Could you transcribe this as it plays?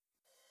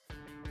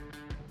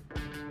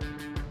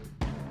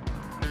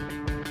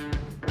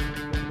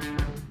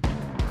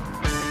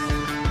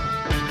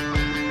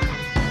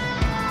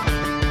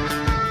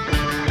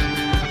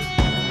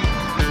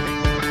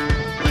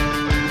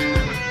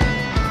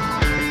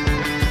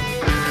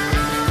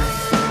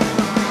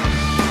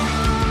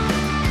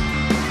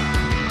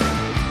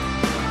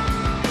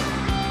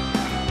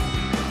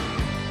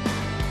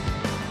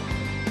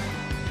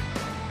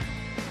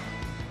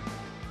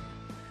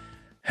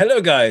Hello,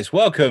 guys.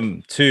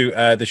 Welcome to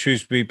the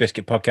Shrewsbury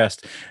Biscuit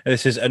podcast.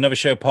 This is another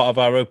show, part of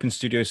our open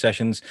studio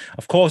sessions.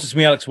 Of course, it's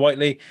me, Alex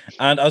Whiteley,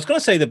 and I was going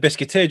to say the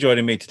Biscuiteer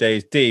joining me today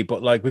is Dee,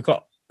 but like this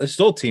is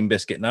all Team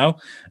Biscuit now.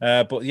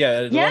 But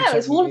yeah,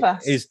 it's all of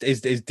us. Is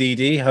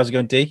Dee? How's it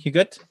going, Dee? You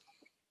good?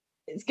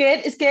 It's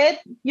good.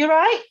 You're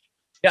right.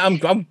 Yeah, I'm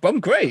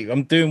great.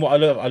 I'm doing what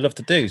I love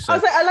to do. So.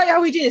 I like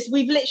how we do this.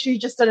 We've literally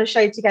just done a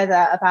show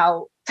together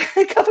about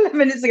a couple of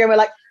minutes ago. We're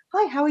like,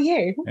 hi, how are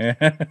you? Yeah.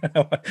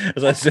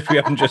 As if we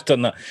haven't just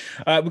done that.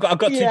 I've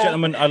got two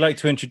gentlemen I'd like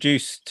to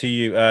introduce to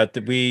you.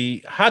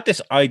 We had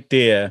this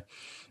idea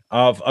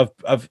of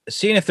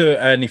seeing if there are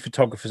any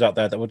photographers out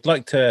there that would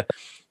like to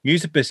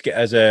use the Biscuit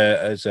as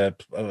a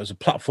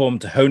platform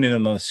to hone in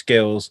on the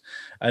skills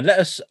and let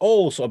us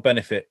all sort of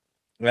benefit.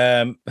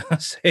 I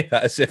say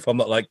that as if I'm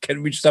not like,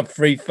 can we just have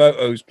free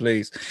photos,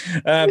 please?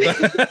 But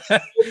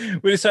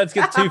we decided to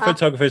get two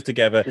photographers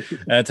together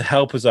to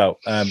help us out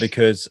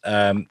because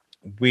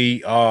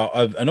we are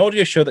an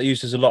audio show that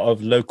uses a lot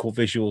of local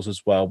visuals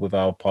as well with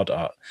our pod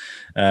art,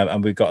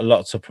 and we've got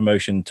lots of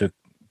promotion to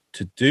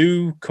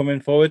do coming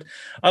forward.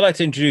 I'd like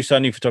to introduce our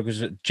new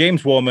photographers,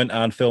 James Warman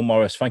and Phil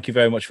Morris. Thank you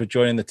very much for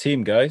joining the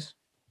team, guys.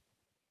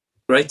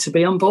 Great to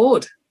be on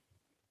board.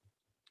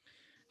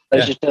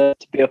 Pleasure to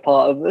be a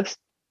part of this.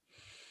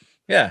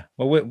 Yeah,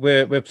 well,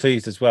 we're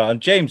pleased as well. And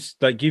James,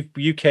 like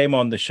you came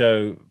on the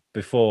show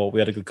before, we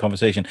had a good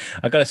conversation.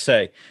 I gotta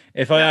say,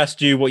 if I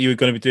asked you what you were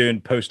going to be doing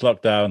post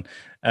lockdown,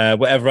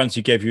 whatever answer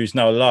you gave you is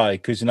now a lie,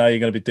 because now you're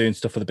going to be doing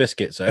stuff for the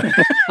Biscuit. So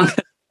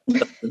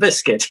the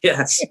Biscuit,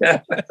 yes.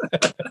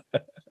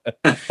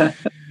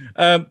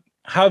 How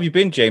have you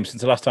been, James,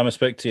 since the last time I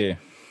spoke to you?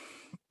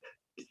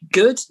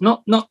 Good,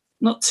 not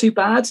too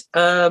bad.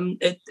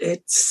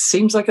 It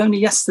seems like only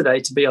yesterday,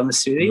 to be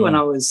honest with you, when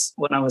I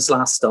was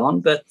last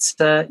on. But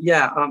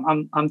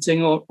I'm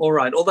doing all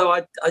right. Although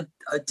I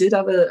did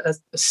have a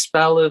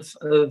spell of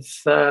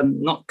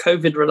not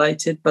COVID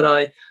related, but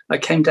I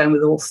came down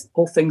with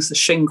all things the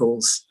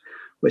shingles,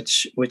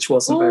 which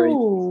wasn't very.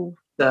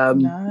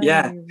 No.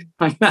 Yeah,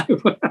 I know.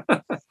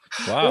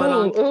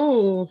 Wow.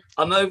 But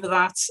I'm over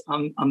that.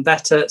 I'm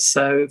better.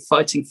 So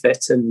fighting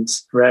fit and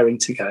raring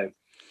to go.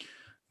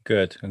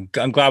 Good.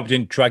 I'm glad we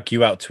didn't drag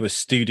you out to a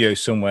studio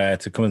somewhere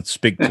to come and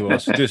speak to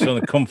us. Do this on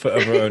the comfort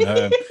of our own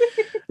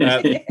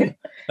home.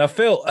 Now,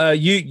 Phil,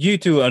 you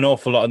do an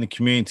awful lot in the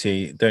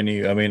community, don't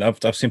you? I mean,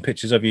 I've seen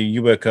pictures of you.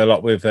 You work a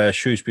lot with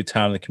Shrewsbury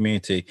Town and the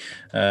community.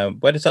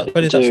 Where does that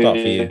start for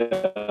you?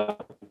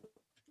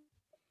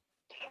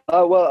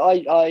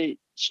 Well, I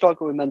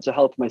struggle with mental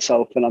health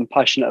myself, and I'm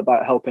passionate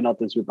about helping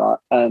others with that.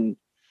 And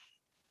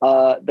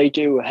they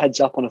do a heads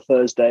up on a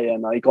Thursday,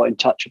 and I got in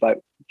touch about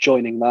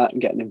joining that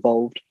and getting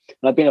involved.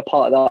 And I've been a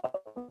part of that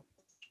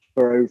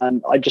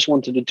and I just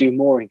wanted to do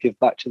more and give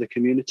back to the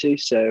community.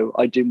 So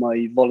I do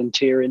my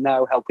volunteering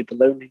now, help with the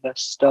loneliness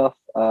stuff,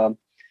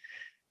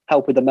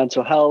 help with the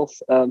mental health,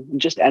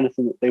 and just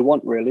anything that they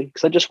want, really,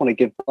 because I just want to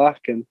give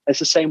back. And it's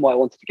the same way I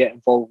wanted to get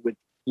involved with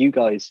you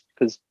guys,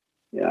 because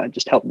I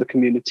just help the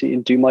community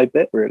and do my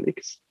bit, really,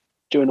 because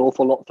do an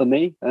awful lot for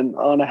me, and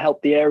I want to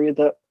help the area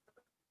that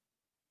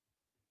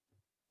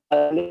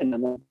I live in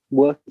and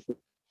work with.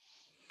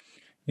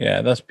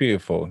 Yeah, that's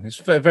beautiful. It's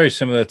very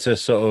similar to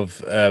sort of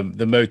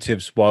the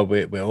motives why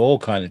we're all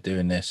kind of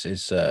doing this.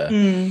 Is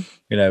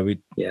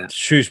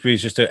Shrewsbury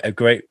is just a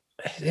great.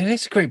 It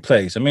is a great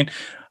place. I mean,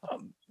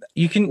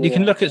 you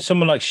can look at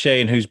someone like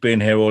Shane, who's been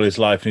here all his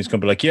life, and he's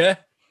going to be like, yeah,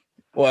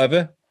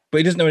 whatever. But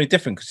he doesn't know any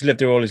different because he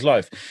lived here all his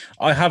life.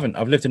 I haven't.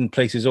 I've lived in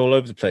places all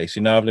over the place.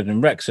 I've lived in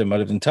Wrexham. I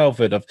lived in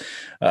Telford.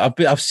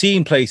 I've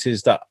seen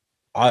places that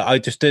I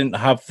just didn't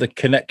have the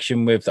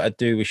connection with that I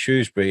do with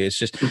Shrewsbury. It's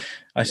just,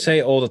 I say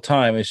it all the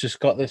time. It's just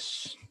got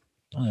this,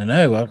 I don't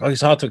know.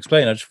 It's hard to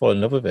explain. I just fall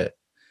in love with it.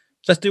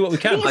 So let's do what we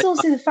can. I think it's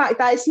also the fact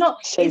that it's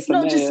not just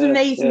an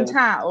amazing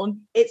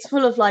town. It's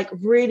full of like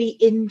really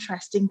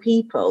interesting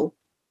people.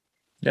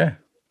 Yeah.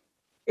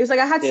 It was like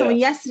I had someone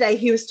yesterday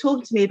who was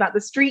talking to me about the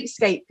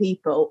streetscape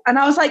people. And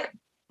I was like,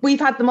 we've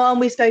had them on,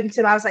 we've spoken to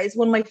them. I was like, it's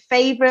one of my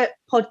favourite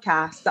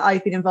podcasts that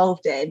I've been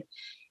involved in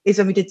is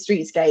when we did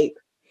Streetscape.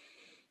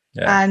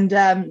 Yeah. And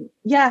and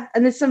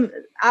there's some,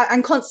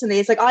 and constantly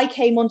it's like I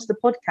came onto the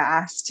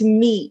podcast to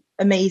meet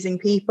amazing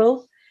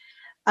people.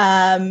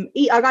 I've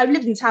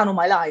lived in town all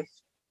my life,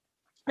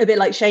 a bit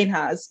like Shane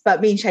has,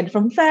 but me and Shane are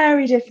from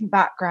very different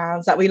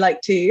backgrounds that we like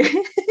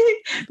to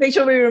make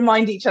sure we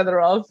remind each other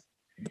of.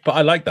 But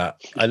I like that.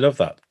 I love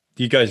that.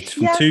 You guys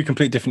from two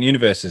complete different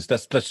universes.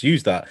 Let's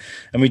use that,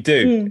 and we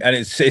do, and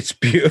it's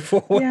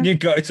beautiful when you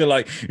guys are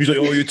like, he's like,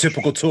 oh, you're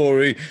typical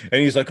Tory,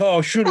 and he's like,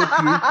 oh, shut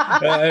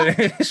up,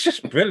 you. It's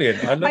just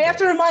brilliant. I have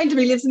to remind him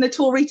he lives in a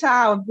Tory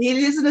town. He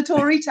lives in a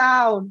Tory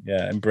town.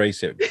 Yeah,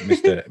 embrace it,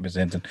 Mr.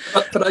 Hinton.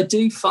 But I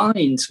do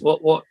find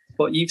what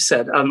you've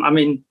said. I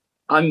mean,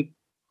 I'm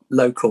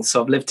local,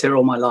 so I've lived here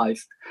all my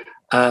life.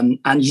 And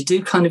you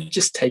do kind of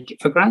just take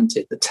it for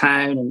granted, the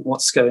town and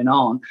what's going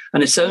on,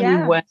 and it's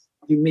only when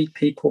you meet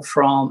people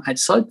from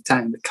outside the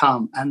town that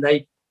come and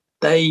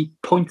they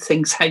point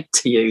things out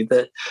to you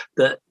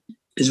that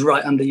is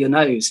right under your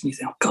nose, and you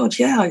think, oh God,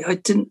 yeah,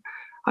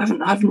 I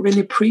haven't really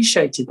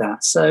appreciated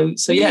that. So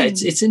yeah,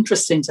 it's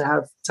interesting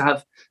to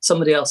have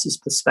somebody else's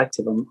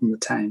perspective on the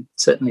town. It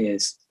certainly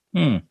is.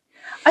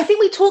 I think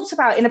we talked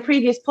about in a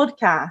previous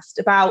podcast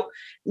about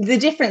the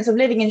difference of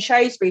living in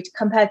Shrewsbury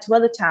compared to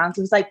other towns.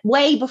 It was like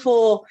way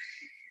before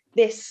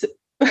this,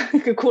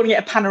 calling it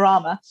a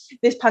panorama,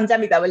 this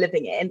pandemic that we're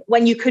living in,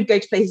 when you could go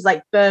to places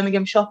like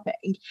Birmingham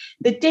shopping,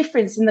 the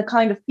difference in the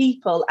kind of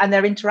people and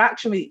their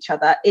interaction with each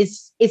other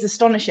is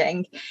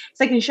astonishing. It's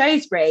like in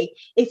Shrewsbury,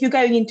 if you're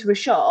going into a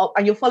shop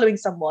and you're following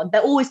someone,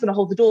 they're always going to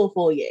hold the door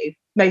for you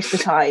most of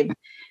the time.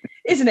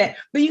 Isn't it?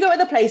 But you go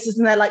other places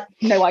and they're like,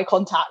 no eye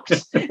contact.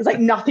 It's like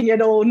nothing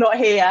at all, not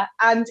here.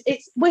 And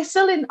we're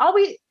still in, are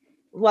we,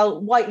 well,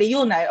 Whiteley,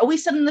 you'll know, are we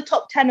still in the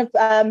top 10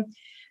 of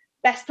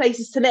best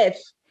places to live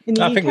in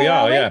the UK? I think we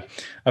are, yeah.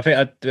 I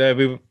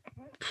think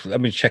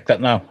let me check that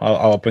now.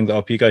 I'll bring that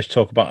up. You guys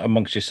talk about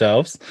amongst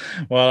yourselves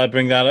while I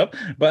bring that up.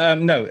 But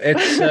no,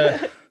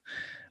 it's...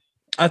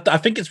 I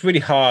think it's really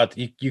hard.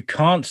 You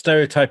can't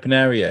stereotype an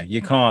area.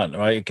 You can't,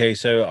 right? Okay,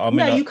 so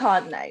you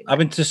can't. No. I've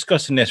been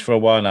discussing this for a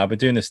while now. I've been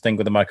doing this thing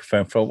with the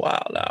microphone for a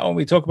while now.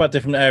 We talk about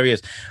different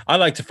areas. I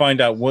like to find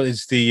out what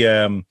is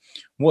the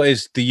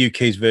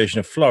UK's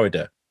version of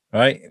Florida,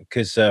 right?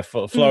 Because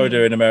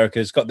Florida in America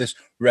has got this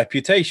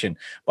reputation.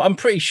 But I'm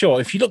pretty sure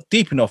if you look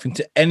deep enough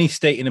into any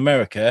state in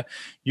America,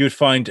 you would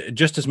find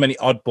just as many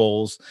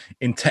oddballs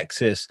in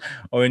Texas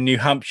or in New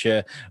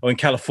Hampshire or in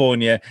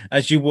California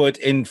as you would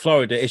in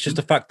Florida. It's just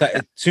the fact that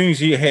as soon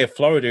as you hear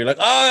Florida, you're like,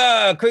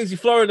 crazy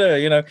Florida,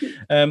 you know.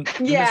 It's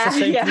the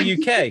same for the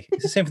UK.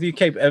 It's the same for the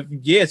UK.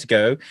 Years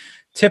ago,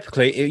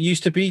 typically it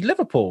used to be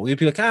Liverpool. You'd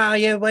be like,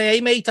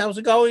 hey mate, how's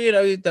it going? You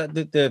know,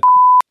 the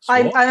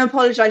I'm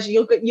apologising.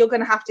 You're going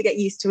to have to get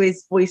used to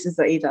his voices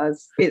that he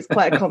does. It's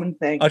quite a common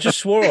thing. I just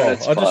swore. I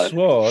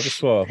just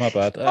swore. My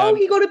bad.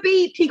 He got a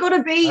beep. I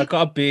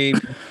got a beep.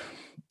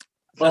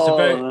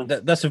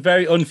 That's a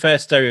very unfair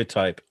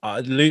stereotype.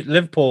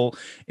 Liverpool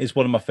is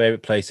one of my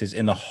favourite places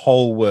in the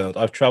whole world.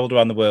 I've travelled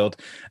around the world,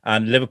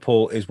 and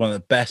Liverpool is one of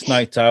the best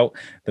nights out.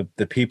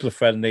 The people are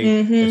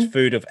friendly. There's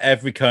food of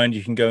every kind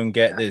you can go and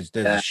get. There's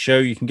a show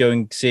you can go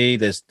and see.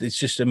 It's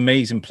just an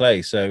amazing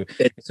place. So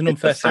it's an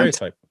unfair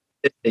stereotype.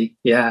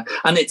 Yeah,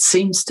 and it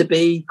seems to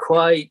be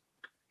quite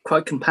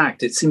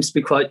compact. It seems to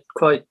be quite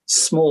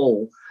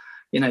small.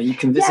 You know, you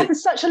can visit. Yeah, for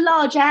such a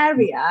large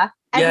area,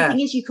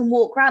 everything is you can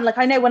walk around. Like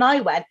I know when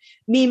I went,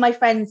 me and my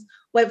friends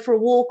went for a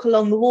walk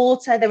along the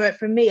water. They went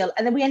for a meal,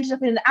 and then we ended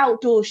up in an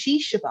outdoor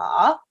shisha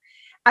bar.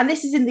 And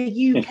this is in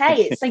the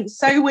UK. It's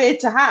so weird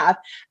to have,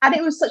 and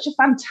it was such a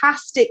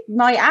fantastic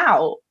night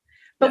out.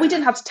 But we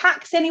didn't have to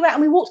taxi anywhere,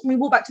 and we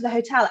walked back to the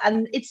hotel.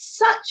 And it's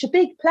such a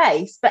big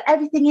place, but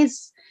everything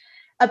is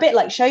a bit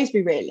like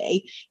Shrewsbury,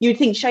 really. You'd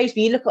think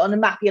Shrewsbury, you look at it on a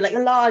map, you're like a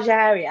large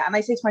area. And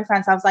I say to my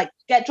friends, I was like,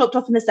 get dropped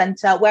off in the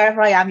centre,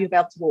 wherever I am, you'll be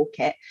able to walk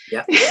it.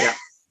 Yeah,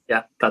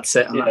 that's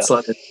it. And that's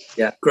like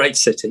great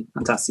city,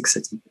 fantastic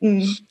city.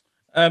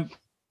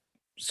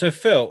 So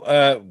Phil,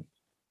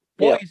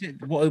 what is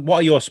it? What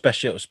are your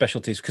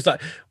specialties? Because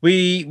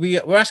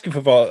we're asking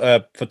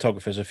for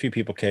photographers. A few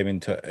people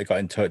got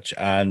in touch,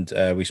 and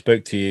we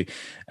spoke to you,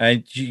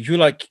 and you were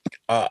like,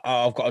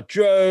 I've got a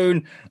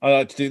drone. I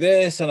like to do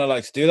this, and I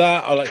like to do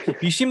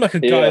that. You seem like a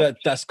guy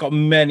that's got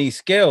many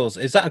skills.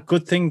 Is that a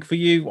good thing for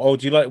you, or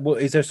do you like?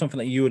 Is there something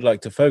that you would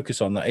like to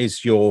focus on that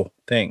is your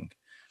thing?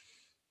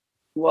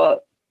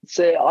 Well,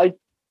 I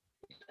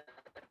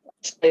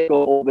got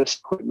all this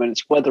equipment.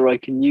 It's whether I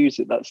can use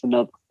it. That's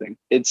another thing.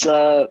 It's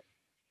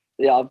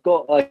I've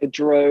got like a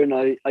drone.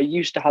 I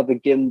used to have a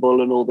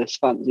gimbal and all this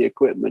fancy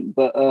equipment,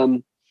 but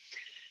I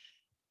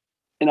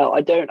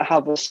don't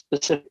have a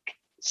specific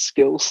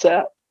skill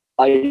set.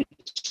 I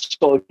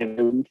sort of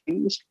do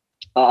things.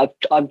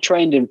 I'm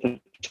trained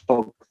in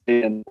photography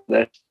and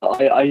this.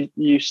 I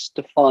used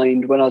to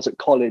find when I was at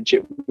college,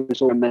 it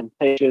was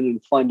ornamentation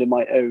and finding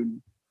my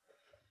own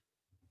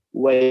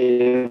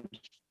way of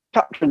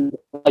capturing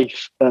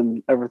life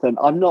and everything.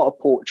 I'm not a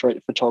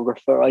portrait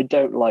photographer. I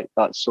don't like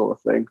that sort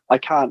of thing. I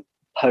can't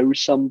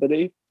pose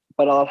somebody,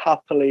 but I'll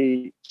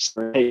happily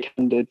take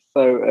candid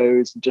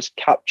photos and just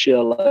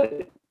capture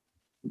like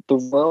the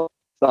world,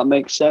 if that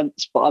makes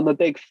sense. But I'm a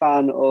big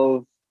fan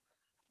of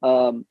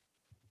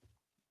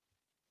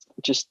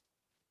just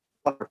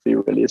photography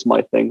really is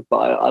my thing. But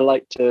I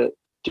like to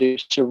do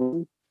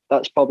surreal.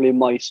 That's probably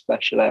my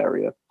special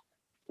area.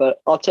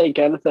 But I'll take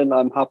anything.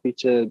 I'm happy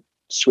to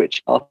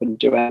switch up and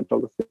do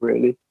photography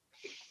really.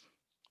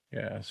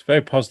 Yeah, it's a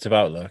very positive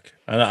outlook,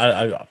 and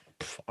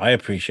I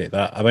appreciate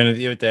that. I mean,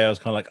 the other day I was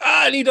kind of like,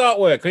 I need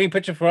artwork. I need a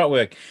picture for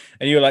artwork,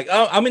 and you were like,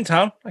 oh, I'm in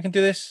town. I can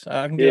do this.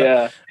 I can do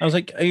that. I was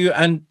like,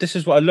 and this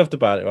is what I loved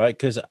about it, right?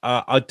 Because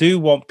I do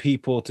want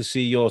people to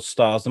see your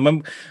styles.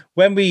 And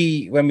when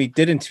we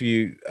did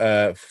interview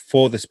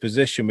for this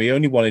position, we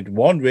only wanted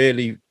one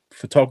really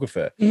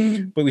photographer,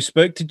 but we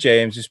spoke to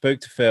James, we spoke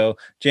to Phil.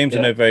 James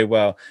I know very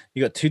well.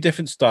 You got two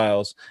different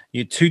styles,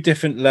 you two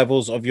different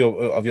levels of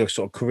your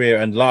sort of career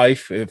and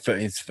life, if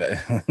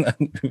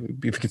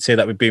you could say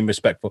that with being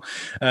respectful,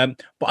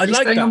 but I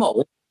like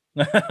that.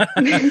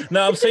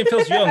 No, I'm saying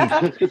Phil's young.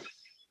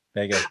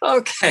 There you go.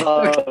 Okay.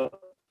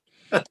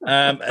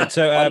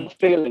 I'm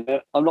feeling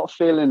it. I'm not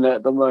feeling it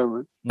at the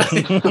moment.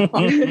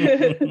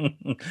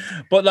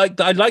 But like,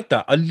 I like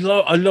that. I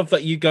love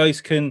that you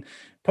guys can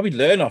probably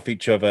learn off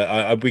each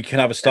other. We can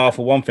have a style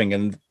for one thing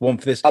and one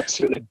for this.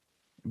 Absolutely.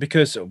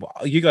 Because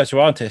you guys are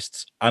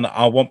artists, and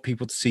I want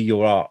people to see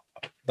your art.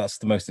 That's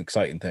the most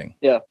exciting thing.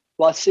 Yeah.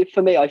 Well, see,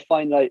 for me, I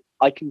find like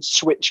I can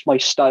switch my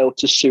style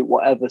to suit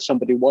whatever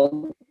somebody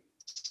wants.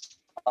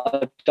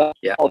 I've done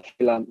a lot of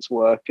freelance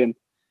work, and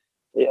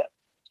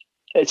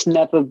it's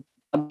never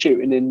I'm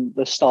shooting in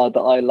the style that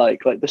I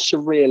like the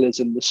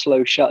surrealism, the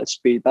slow shutter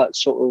speed. That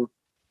sort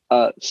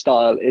of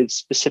style is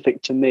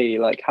specific to me.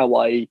 Like how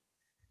I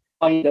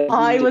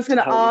was going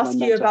to ask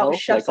you about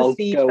shutter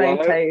speed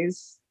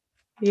photos.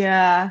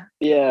 Yeah,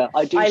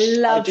 I do. I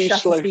love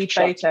shutter speed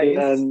photos.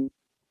 And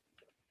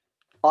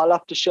I'll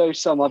have to show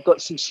some. I've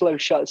got some slow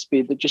shutter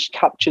speed that just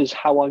captures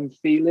how I'm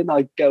feeling.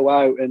 I go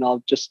out and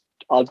I'll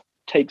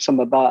take some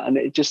of that, and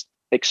it just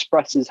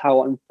expresses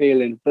how I'm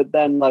feeling. But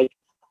then, like,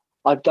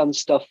 I've done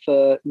stuff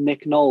for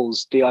Nick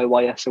Knowles,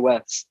 DIY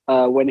SOS.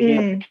 When he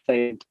had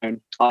the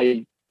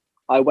thing,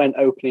 I went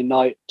opening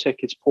night, took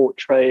his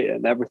portrait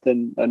and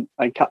everything,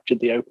 and captured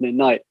the opening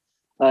night.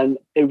 And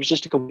it was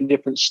just a completely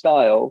different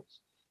style,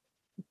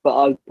 but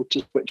I would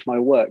just switch my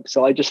work.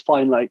 So I just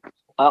find like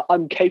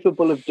I'm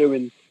capable of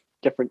doing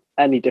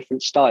any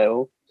different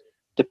style,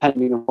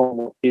 depending on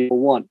what people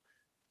want.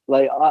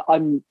 Like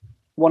I'm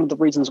one of the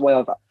reasons why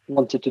I've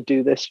wanted to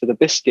do this for the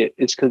Biscuit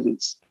is because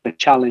it's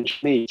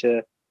challenged me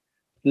to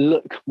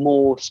look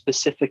more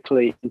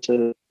specifically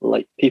into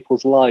like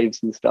people's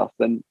lives and stuff,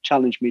 and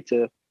challenge me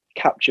to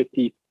capture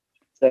people.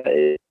 So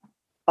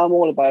I'm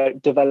all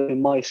about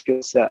developing my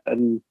skill set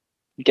and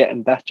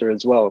getting better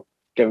as well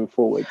going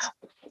forwards.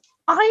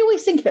 I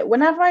always think of it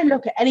whenever I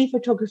look at any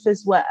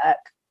photographer's work,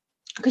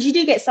 because you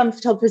do get some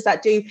photographers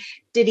that do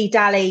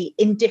dilly-dally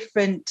in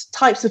different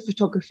types of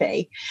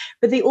photography,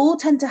 but they all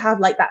tend to have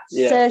like that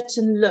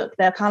certain look.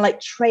 They're kind of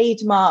like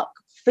trademark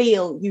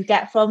feel you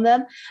get from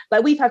them.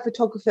 Like we've had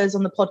photographers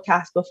on the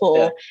podcast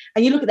before,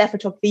 and you look at their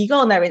photography, you go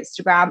on their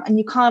Instagram and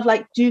you kind of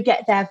like do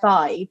get their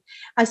vibe.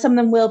 And some of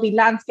them will be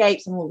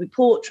landscapes and will be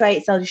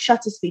portraits, they'll do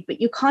shutter speed, but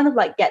you kind of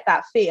like get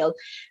that feel.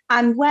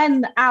 And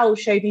when Al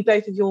showed me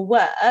both of your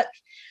work,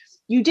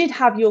 you did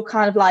have your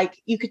kind of like,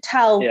 you could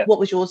tell what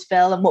was yours,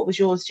 Phil, and what was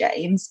yours,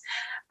 James.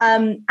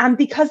 And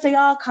because they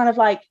are kind of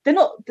like,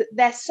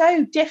 they're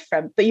so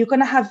different, but you're going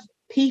to have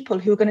people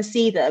who are going to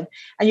see them,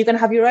 and you're going to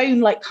have your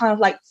own like kind of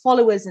like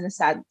followers in a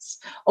sense,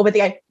 or where they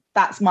go,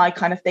 that's my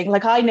kind of thing.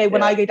 Like I know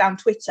when I go down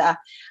Twitter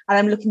and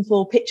I'm looking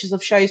for pictures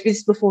of shows, this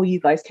is before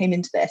you guys came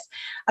into this,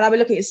 and I was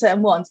looking at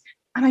certain ones,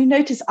 and I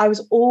noticed I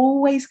was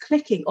always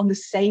clicking on the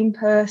same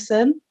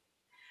person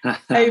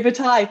over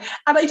time,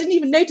 and I didn't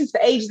even notice for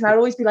ages, and I'd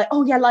always be like,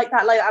 oh yeah, like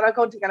that, and I'd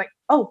go on to go like,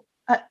 oh,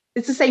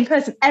 it's the same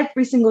person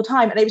every single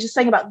time. And it was just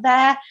saying about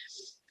their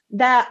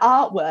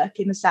artwork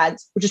in a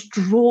sense would just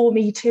draw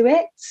me to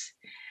it.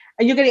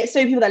 And you're going to get so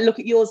many people that look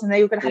at yours, and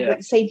they're going to have like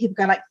the same people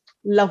going like,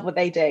 love what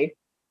they do,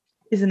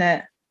 isn't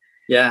it?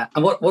 Yeah.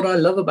 And what I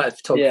love about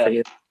photography,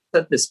 I've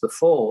said this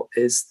before,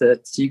 is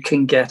that you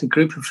can get a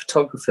group of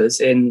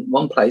photographers in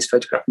one place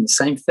photographing the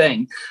same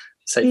thing,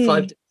 say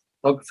 5 different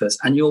photographers,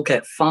 and you'll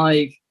get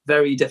 5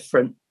 very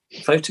different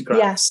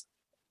photographs.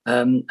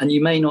 And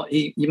you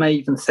may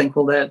even think,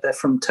 well, they're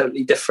from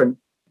totally different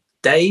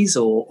days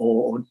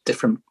or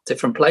different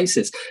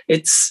places.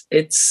 It's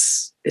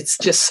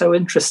just so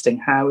interesting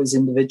how as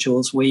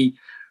individuals we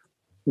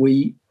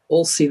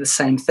all see the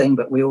same thing,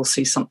 but we all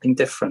see something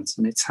different,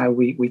 and it's how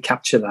we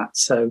capture that.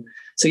 So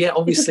yeah,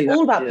 obviously it's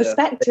all about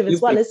perspective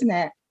as well, isn't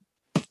it?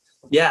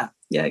 Yeah,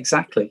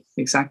 exactly.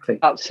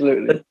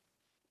 Absolutely.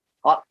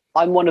 But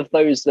I'm one of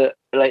those that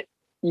like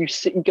you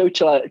go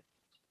to like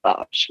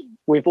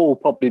we've all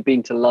probably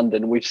been to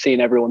London. We've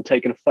seen everyone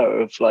taking a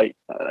photo of like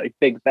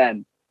Big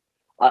Ben.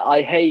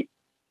 I hate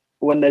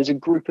when there's a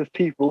group of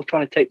people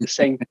trying to take the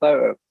same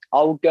photo.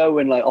 I'll go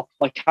and like off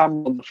my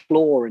camera on the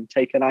floor and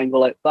take an angle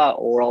like that,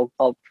 or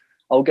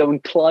I'll go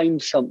and climb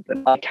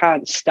something. I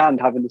can't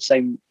stand having the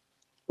same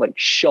like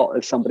shot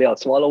as somebody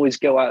else, so I'll always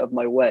go out of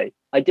my way.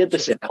 I did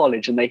this at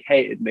college, and they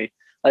hated me.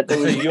 Like, there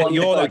was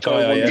you're that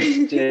guy, are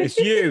you? It's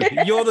you.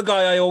 You're the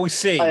guy I always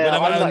see when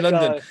I'm out in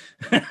London.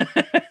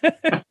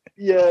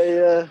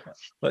 Yeah.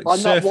 Like I'm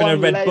surfing a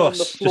red bus, on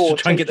the floor, just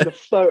to try and get the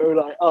photo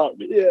like up.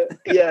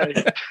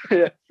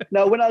 Yeah.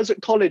 Now, when I was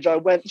at college, I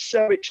went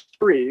so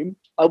extreme.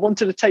 I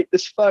wanted to take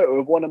this photo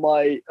of one of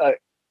my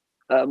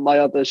my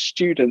other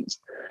students.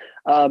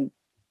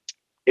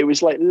 It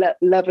was like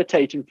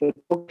levitating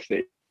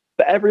photography,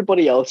 but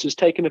everybody else was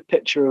taking a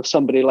picture of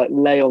somebody like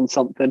lay on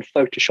something,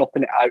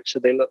 photoshopping it out so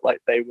they looked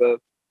like they were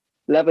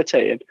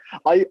levitating.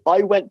 I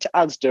went to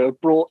Asda,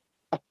 brought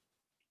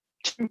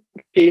 2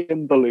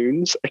 helium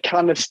balloons, a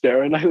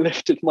canister, and I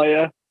lifted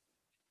my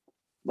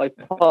my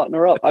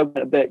partner up. I went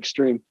a bit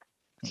extreme.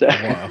 So.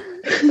 Wow.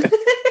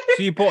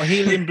 So you bought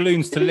helium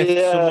balloons to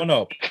lift someone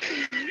up?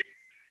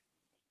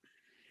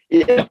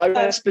 Yeah, I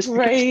went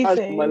specifically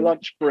on my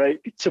lunch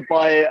break to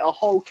buy a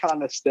whole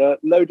canister,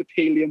 load of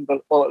helium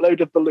or a load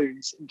of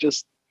balloons, and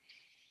just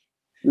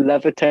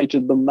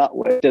levitated them that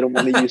way. Didn't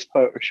want to use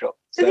Photoshop.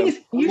 The thing is,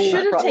 you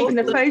should have taken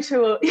a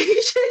photo.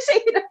 You should have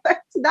taken a photo.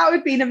 That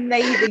would be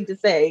amazing to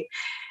see.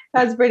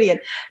 That's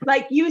brilliant.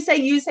 Like you were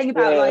saying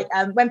about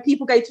when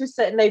people go to a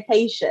certain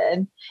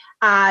location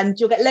and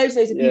you'll get loads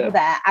of people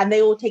there and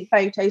they all take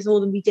photos, all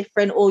of them be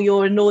different, or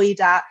you're annoyed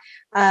at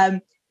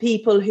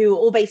people who are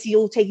all basically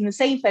all taking the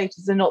same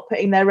photos and not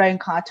putting their own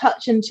kind of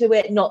touch into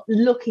it, not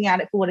looking at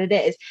it for what it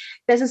is.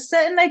 There's a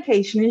certain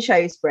location in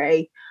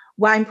Shrewsbury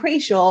where I'm pretty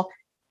sure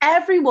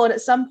everyone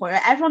at some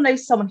point, everyone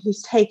knows someone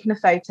who's taken a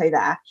photo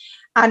there.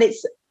 And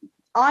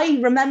I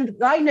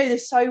know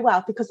this so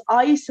well because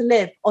I used to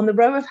live on the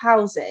row of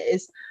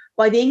houses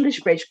by the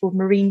English Bridge called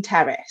Marine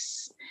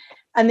Terrace.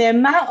 And the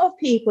amount of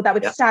people that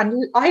would stand,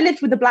 I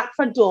lived with a black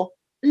front door,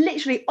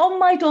 literally on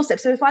my doorstep.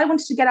 So if I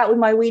wanted to get out with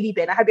my wheelie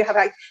bin, I had to have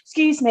like,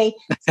 excuse me,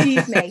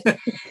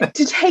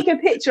 to take a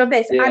picture of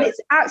this. Yeah. And it's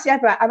absolutely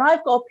everywhere. And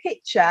I've got a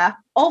picture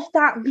of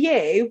that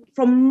view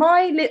from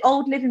my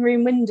old living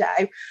room window,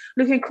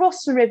 looking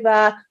across the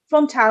river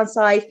from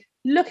Townside,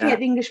 looking at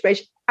the English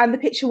Bridge. And the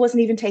picture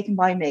wasn't even taken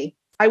by me.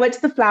 I went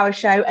to the flower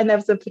show and there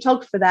was a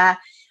photographer there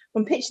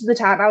from pictures of the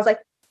town. I was like,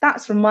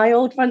 that's from my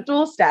old front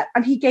doorstep.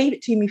 And he gave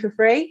it to me for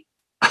free.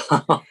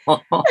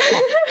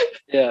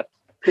 Yeah.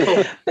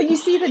 But you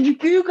see that you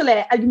Google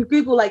it and you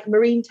Google like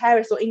Marine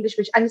Terrace or English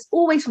Bridge and it's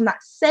always from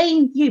that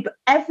same view, but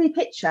every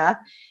picture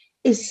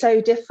is so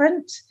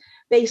different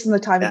based on the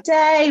time of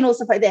day and all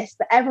stuff like this,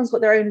 but everyone's got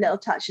their own little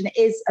touch and it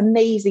is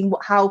amazing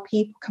how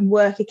people can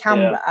work a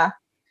camera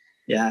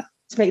to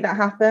make that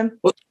happen.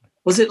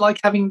 Was it like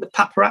having the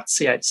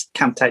paparazzi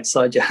camped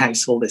outside your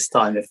house all this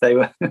time if they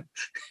were...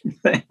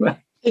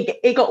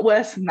 It got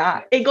worse than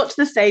that. It got to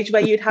the stage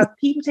where you'd have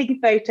people taking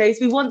photos.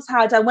 We once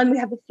had, when we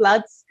had the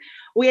floods,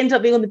 we ended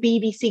up being on the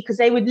BBC because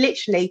they were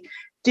literally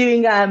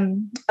doing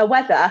a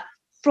weather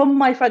from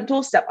my front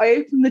doorstep. I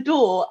opened the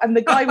door and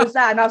the guy was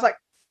there and I was like,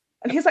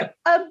 and he was like,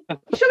 shall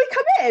we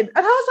come in? And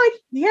I was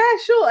like, yeah,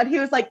 sure. And he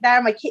was like, there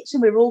in my kitchen,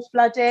 we were all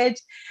flooded.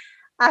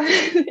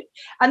 And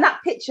that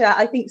picture,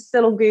 I think, is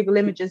still on Google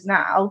Images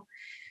now.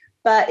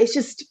 But it's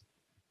just,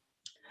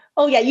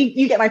 oh yeah,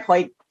 you get my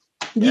point.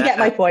 You get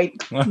my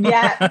point.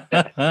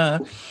 Yeah.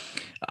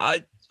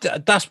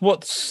 That's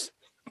what's,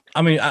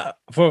 I mean,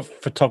 for a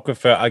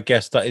photographer, I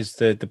guess that is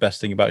the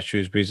best thing about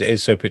Shrewsbury. It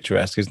is so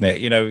picturesque, isn't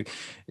it? You know,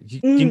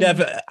 you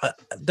never,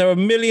 there are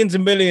millions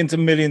and millions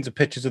and millions of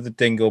pictures of the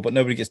dingle, but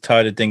nobody gets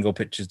tired of dingle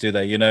pictures, do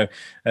they? You know,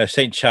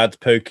 St. Chad's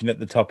poking at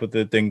the top of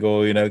the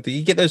dingle, you know,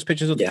 you get those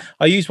pictures.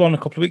 I used one a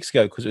couple of weeks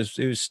ago because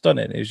it was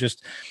stunning.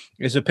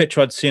 It's a picture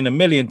I'd seen a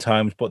million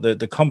times, but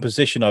the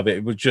composition of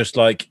it was just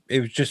like, it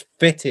was just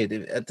fitted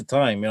at the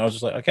time. And I was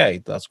just like,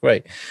 okay, that's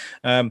great.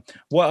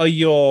 What are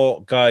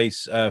your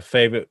guys'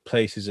 favorite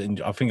places? And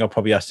I think I'll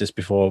probably asked this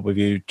before with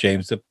you,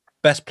 James, the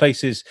best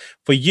places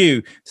for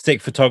you to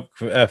take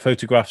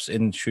photographs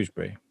in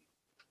Shrewsbury.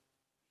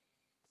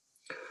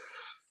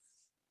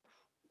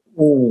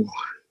 Good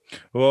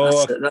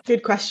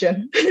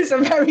question. It's a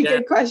very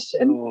good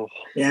question.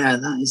 Yeah,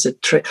 that is a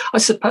trick. I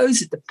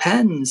suppose it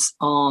depends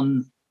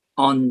on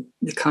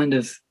the kind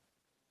of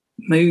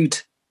mood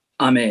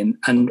I'm in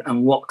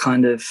and what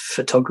kind of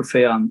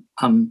photography I'm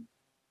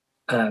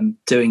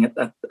doing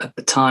at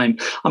the time.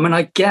 I mean,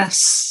 I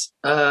guess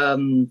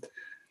you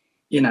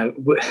know,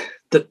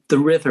 the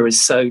river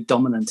is so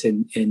dominant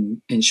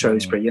in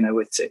Shrewsbury. You know,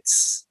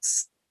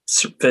 it's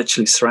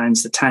virtually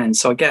surrounds the town.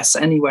 So I guess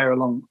anywhere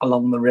along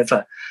the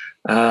river,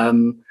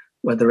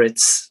 whether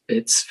it's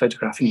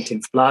photographing it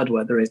in flood,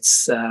 whether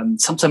it's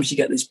sometimes you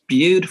get these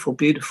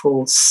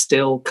beautiful,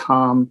 still,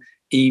 calm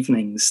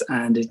evenings,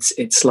 and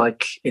it's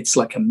like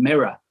a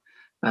mirror.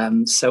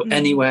 So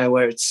anywhere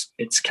where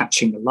it's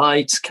catching the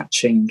light,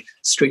 catching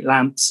street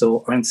lamps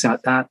or anything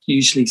like that,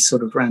 usually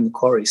sort of around the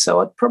quarry. So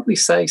I'd probably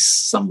say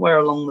somewhere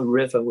along the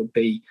river would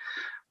be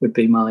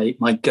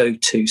my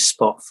go-to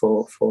spot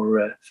for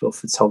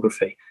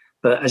photography.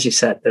 But as you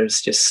said, there's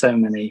just so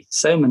many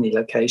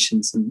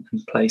locations and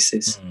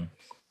places.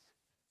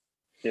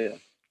 Yeah.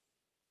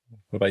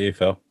 What about you,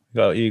 Phil?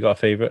 You got a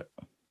favourite?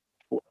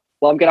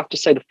 Well, I'm gonna have to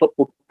say the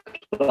football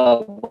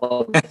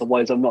club,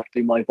 otherwise I'm not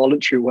doing my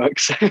voluntary work.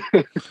 So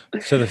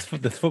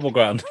the football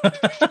ground.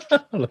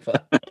 I love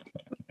that.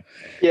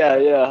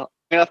 Yeah.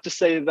 I have to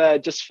say there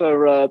just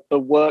for the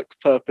work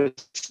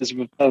purposes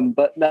with them.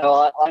 But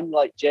no, I'm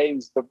like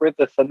James, the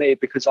river for me,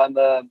 because I'm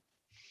a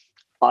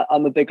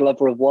big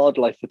lover of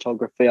wildlife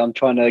photography. I'm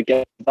trying to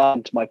get that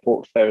into my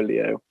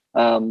portfolio.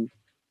 When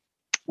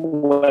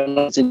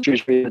I was in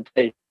Shrewsbury the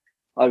day,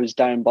 I was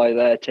down by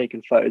there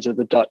taking photos of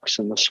the ducks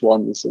and the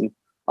swans, and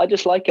I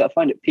just like it. I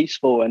find it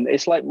peaceful, and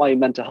it's like my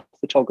mental health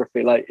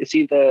photography. Like, it's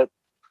either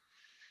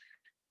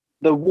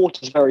the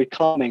water's very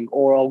calming,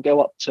 or I'll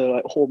go up to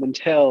like Warman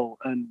Hill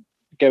and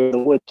go in the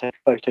wood, take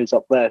photos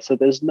up there. So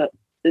it's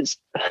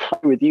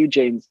with you,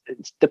 James.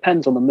 It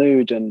depends on the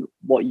mood and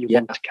what you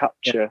want to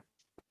capture.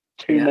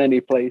 Too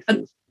many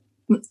places.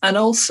 And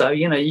also,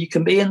 you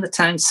can be in the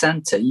town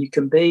centre, you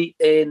can be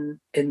in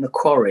the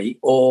quarry,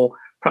 or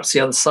perhaps the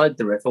other side of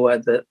the river where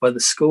the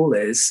school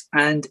is,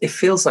 and it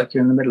feels like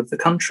you're in the middle of the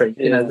country.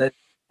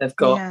 They've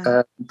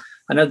got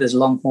I know there's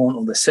longhorn,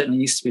 or there certainly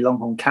used to be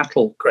longhorn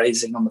cattle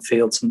grazing on the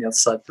fields on the other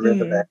side of the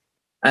river there.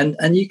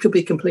 And you could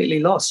be completely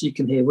lost. You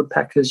can hear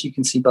woodpeckers, you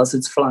can see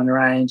buzzards flying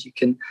around, you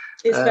can...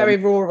 It's very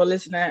rural,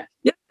 isn't it?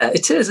 Yeah,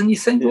 it is. And you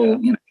think,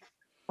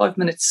 5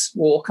 minutes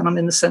walk and I'm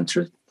in the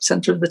centre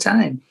of the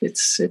town.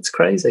 It's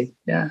crazy.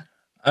 Yeah.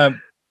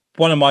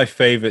 One of my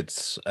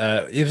favourites,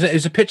 it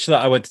was a picture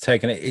that I went to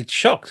take, and it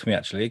shocked me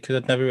actually, because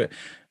I'd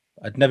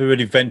never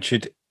really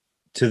ventured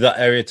to that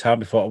area of town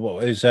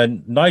before. It was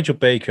Nigel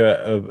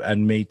Baker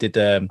and me did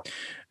an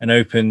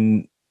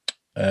open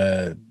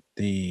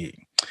the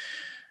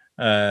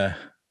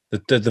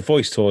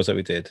voice tours that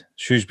we did.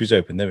 Shrewsbury's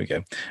Open, there we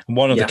go. And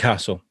one of the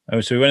castle.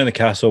 And so we went in the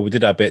castle, we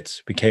did our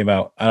bits, we came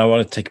out, and I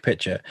wanted to take a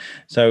picture.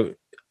 So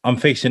I'm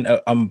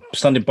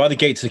standing by the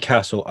gate to the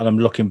castle, and I'm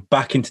looking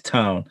back into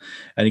town,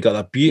 and you got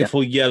that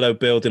beautiful yellow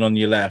building on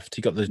your left.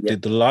 You got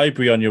the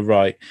library on your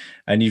right,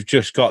 and you've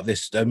just got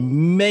this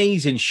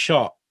amazing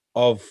shot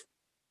of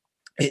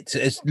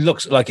it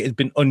looks like it's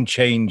been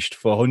unchanged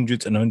for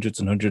hundreds and hundreds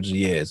and hundreds of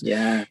years.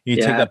 Yeah. You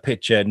take that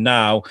picture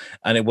now,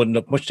 and it wouldn't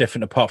look much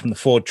different apart from the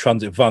Ford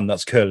Transit van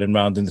that's curling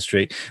around in the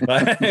street.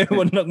 It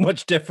wouldn't look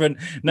much different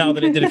now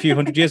than it did a few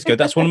hundred years ago.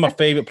 That's one of my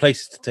favorite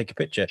places to take a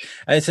picture.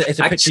 And it's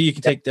a picture you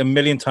can take a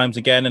million times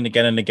again and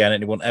again and again,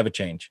 and it won't ever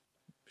change.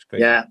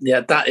 Yeah,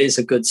 that is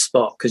a good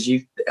spot, because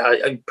you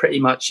pretty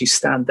much you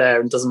stand there,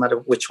 and it doesn't matter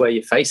which way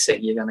you're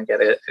facing, you're going to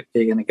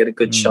get a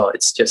good shot.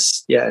 It's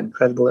just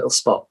incredible little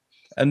spot.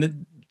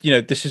 And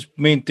this is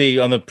me and Dee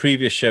on the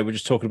previous show. We're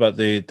just talking about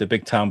the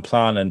big town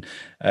plan, and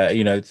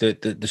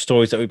the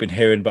stories that we've been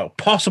hearing about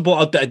possible.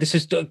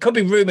 It could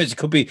be rumors, it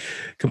could be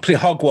complete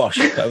hogwash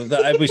that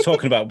everybody's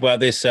talking about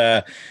this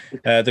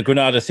the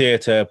Granada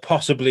Theatre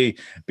possibly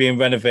being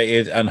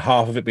renovated and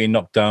half of it being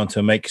knocked down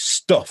to make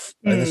stuff.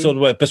 And that's sort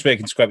of the best way I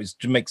can describe it is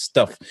to make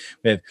stuff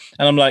with.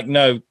 And I'm like,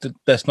 no,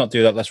 let's not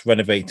do that. Let's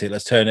renovate it.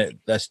 Let's turn it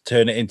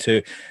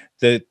into.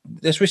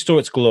 Let's restore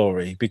its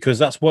glory, because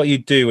that's what you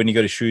do when you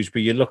go to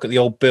Shrewsbury. You look at the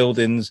old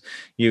buildings,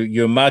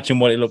 you imagine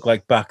what it looked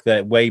like back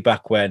there, way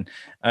back when.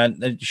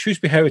 And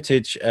Shrewsbury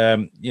Heritage,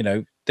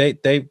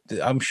 they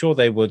I'm sure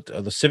they would,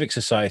 or the Civic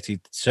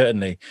Society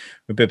certainly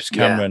with Bibbs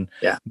Cameron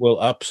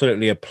will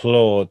absolutely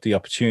applaud the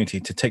opportunity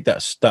to take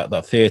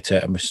that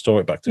theatre and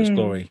restore it back to its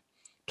glory.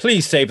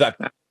 Please save that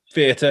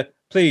theatre,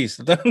 please.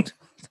 Don't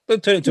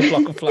turn it into a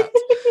block of flats.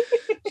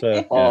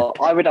 So,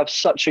 I would have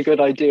such a good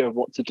idea of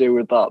what to do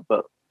with that,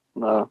 but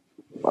no,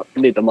 I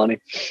need the money.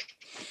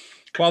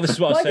 Well, this is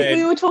what I'm saying.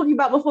 We were talking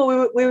about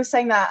before. We were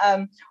saying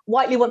that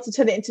Whiteley wants to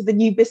turn it into the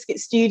new Biscuit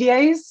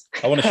Studios.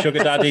 I want a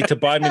sugar daddy to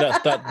buy me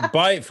that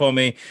buy it for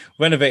me,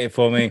 renovate it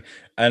for me,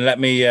 and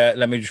let me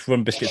just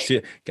run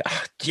Biscuit.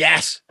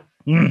 Yes.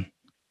 No,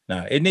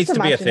 it needs to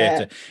be a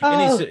theatre.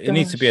 It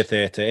needs to be a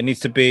theatre. It needs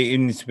to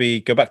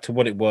be go back to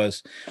what it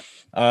was.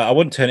 I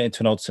wouldn't turn it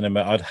into an old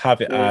cinema. I'd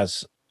have it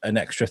as an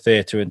extra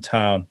theatre in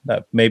town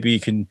that maybe you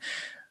can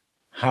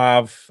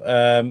have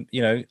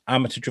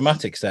amateur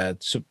dramatics there,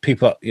 so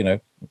people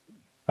I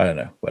don't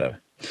know, whatever.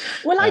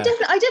 Well, I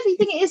definitely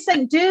think it is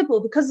something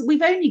doable, because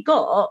we've only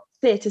got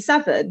Theatre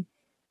 7,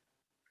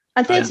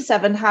 and Theatre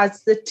 7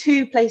 has the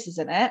 2 places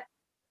in it,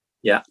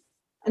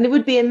 and it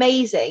would be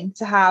amazing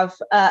to have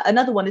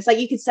another one. It's like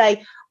you could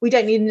say we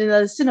don't need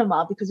another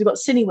cinema because we've got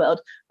Cineworld,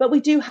 but we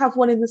do have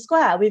one in the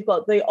square. We've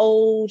got the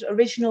old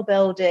original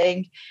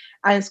building,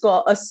 and it's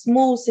got a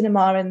small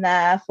cinema in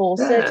there for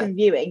certain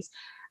viewings.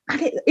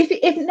 And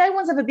if no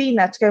one's ever been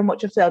there to go and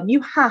watch a film,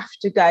 you have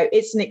to go.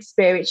 It's an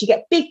experience. You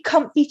get big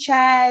comfy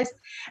chairs,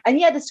 and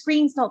the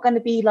screen's not going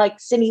to be like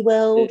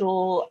Cineworld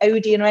or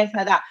Odeon or anything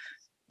like that.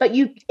 But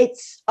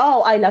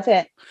I love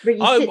it.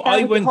 You sit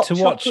down with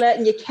your hot chocolate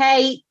and your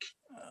cake.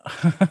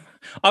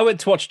 I went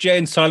to watch Jay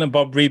and Silent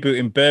Bob reboot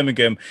in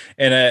Birmingham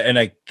in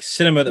a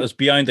cinema that was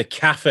behind a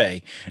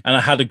cafe, and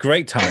I had a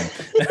great time.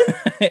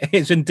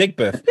 It's in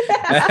Digbeth.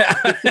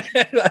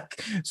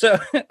 So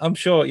I'm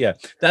sure,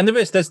 and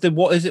there's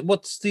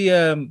what's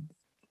the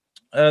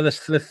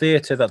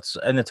theatre that's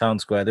in the town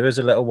square? There is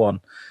a little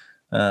one.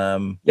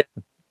 The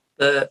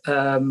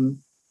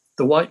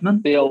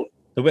Whiteman, the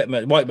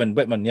Whitman, Whitman,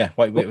 Whiteman,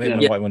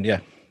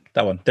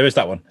 that one. There is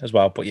that one as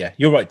well. But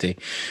you're right, Dee.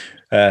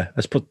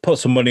 Let's put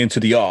some money into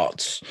the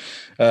arts,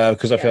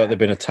 because I feel like they've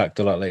been attacked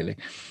a lot lately.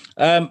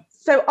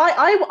 So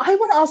I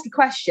want to ask a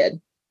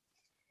question.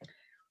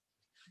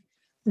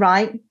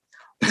 Right,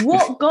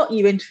 what got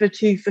you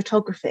into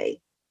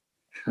photography?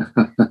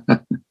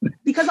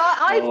 Because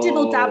I've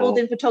dibble-dabbled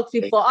in photography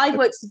before. I've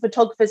worked as a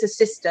photographer's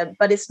assistant,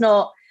 but it's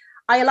not.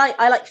 I like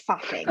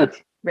faffing,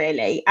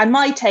 really, and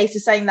my taste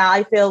is saying that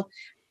I feel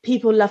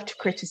people love to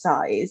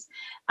criticize.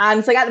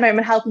 And so at the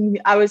moment,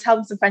 I was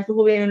helping some friends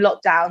before we were in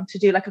lockdown to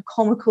do like a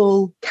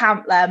comical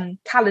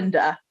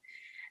calendar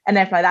and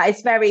everything like that.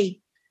 It's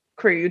very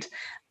crude.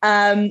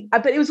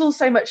 But it was all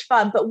so much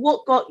fun. But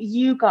what got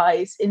you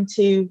guys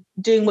into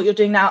doing what you're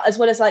doing now, as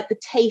well as like the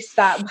taste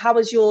how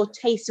has your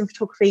taste in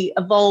photography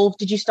evolved?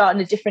 Did you start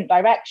in a different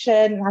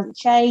direction? Has it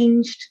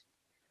changed?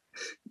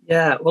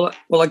 Yeah, well,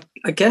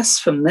 I guess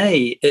for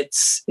me,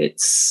 it's a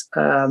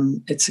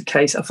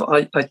case of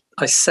I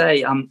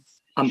say I'm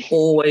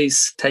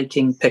always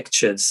taking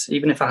pictures,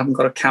 even if I haven't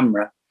got a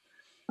camera.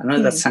 I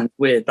know that sounds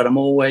weird, but I'm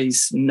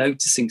always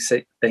noticing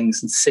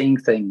things and seeing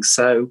things.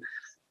 So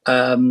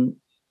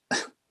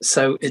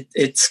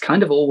it's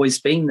kind of always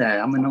been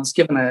there. I mean, I was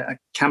given a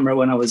camera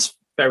when I was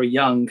very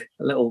young,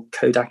 a little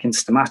Kodak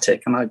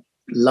Instamatic, and I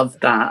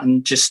loved that.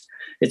 And just,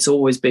 it's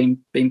always been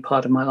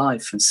part of my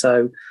life. And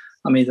so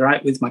I'm either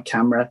out with my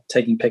camera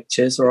taking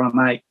pictures, or I'm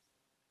out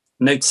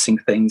noticing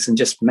things and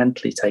just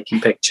mentally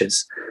taking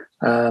pictures.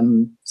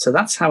 So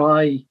that's how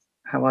I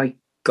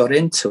got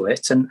into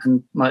it,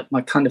 and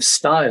my kind of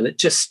style. It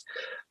just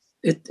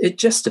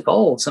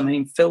evolves. I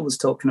mean, Phil was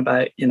talking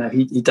about,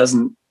 he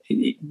doesn't.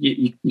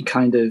 You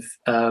kind of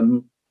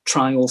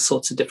try all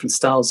sorts of different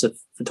styles of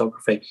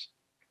photography,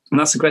 and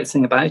that's the great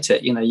thing about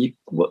it. You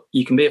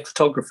can be a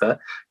photographer,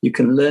 you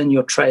can learn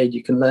your trade,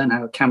 you can learn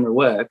how a camera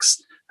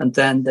works, and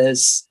then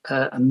there's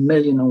a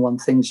million and one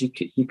things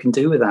you can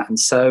do with that. And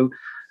so,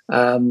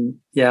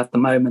 at the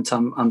moment,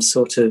 I'm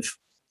sort of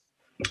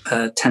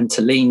tend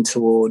to lean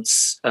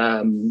towards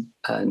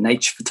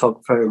nature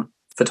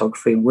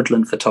photography and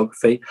woodland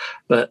photography,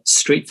 but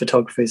street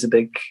photography is a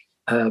big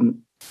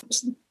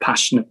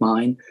passion of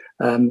mine,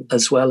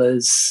 as well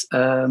as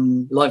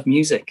live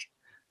music.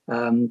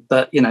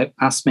 But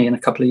ask me in a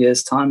couple of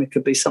years' time, it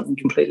could be something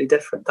completely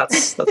different.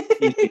 That's the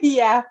beauty.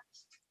 Yeah.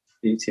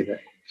 Beauty of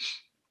it.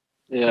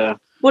 Yeah.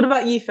 What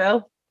about you,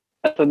 Phil?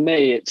 For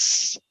me, it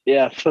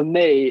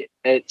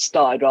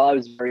started when I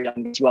was very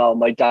young as well.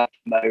 My dad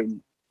came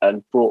home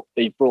and brought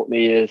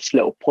me this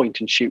little point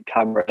and shoot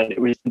camera, and it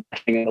was the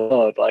best thing in the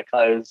world. Like,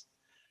 I was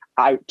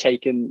out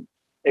taking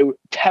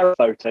terror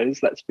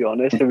photos, let's be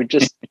honest. It would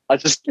just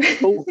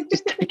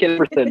taking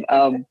everything.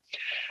 And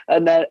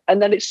then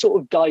it sort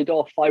of died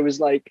off. I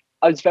was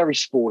very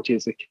sporty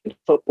as a kid.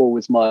 Football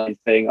was my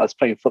thing. I was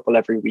playing football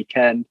every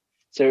weekend.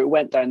 So it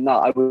went down that.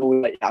 I was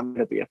always like, I'm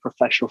going to be a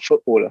professional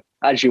footballer,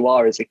 as you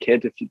are as a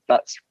kid,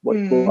 that's what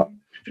you want.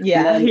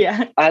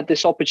 Yeah. I had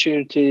this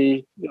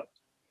opportunity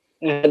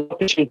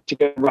to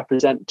go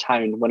represent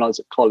town when I was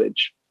at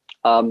college.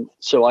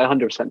 So I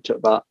 100%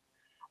 took that.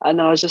 And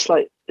I was just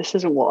like, this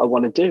isn't what I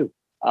want to do.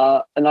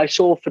 And I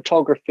saw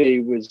photography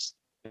was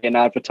being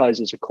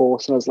advertised as a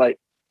course, and I was like,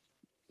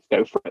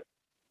 go for it.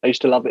 I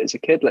used to love it as a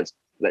kid. Let's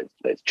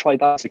try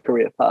that as a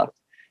career path.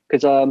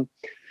 Because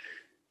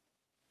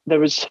there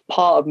was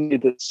part of me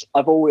that's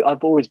I've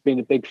always been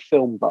a big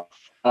film buff,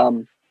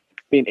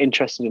 being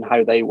interested in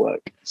how they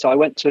work. So I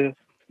went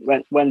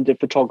and did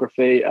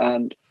photography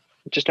and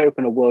just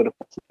opened a world of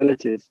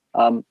possibilities.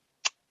 And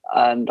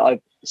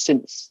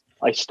since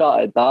I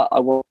started that, I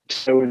want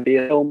to go and be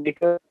a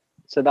filmmaker.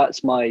 So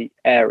that's my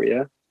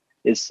area.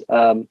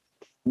 I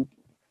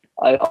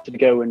have to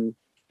go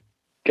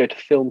to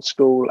film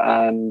school,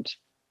 and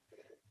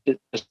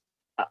just,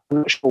 I'm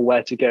not sure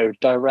where to go.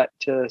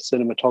 Director,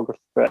 cinematographer,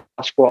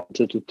 that's what I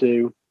wanted to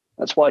do.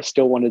 That's what I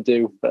still want to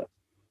do. But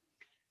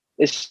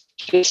it's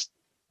just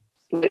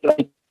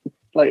like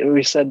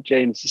we said,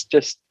 James, it's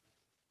just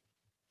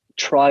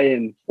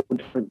trying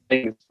different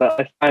things. But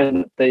I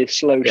found that the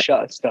slow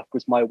shutter stuff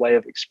was my way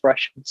of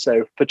expression.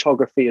 So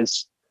photography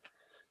is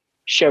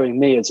showing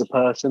me as a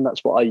person.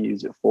 That's what I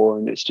use it for,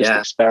 and it's just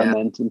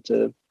experimenting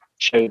to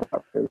show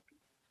that.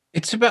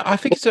 It's about, I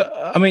think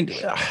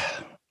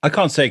I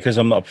can't say because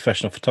I'm not a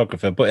professional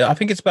photographer, but I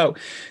think it's about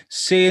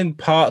seeing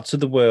parts of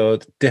the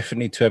world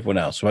differently to everyone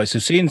else, right? So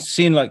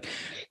seeing like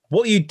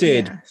what you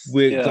did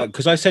with,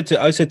 because I said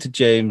to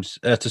James,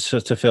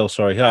 to Phil,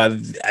 sorry,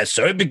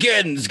 so it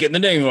begins, getting the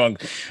name wrong.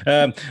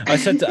 I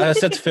said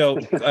to Phil,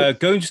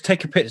 go and just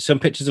take some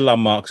pictures of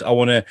landmarks. I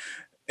want to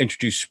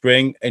introduce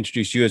spring,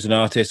 introduce you as an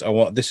artist.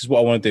 This is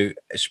what I want to do.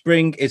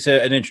 Spring is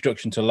an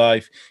introduction to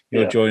life.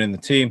 You're joining the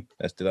team.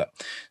 Let's do that.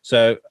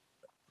 So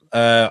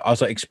I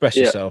was like, express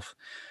yourself.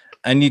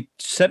 And you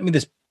sent me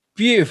this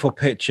beautiful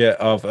picture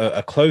of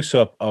a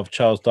close-up of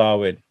Charles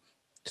Darwin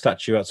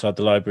statue outside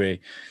the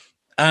library.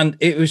 And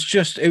it was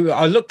just,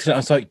 I looked at it, I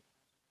was like,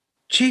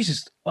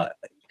 Jesus,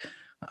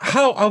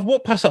 I've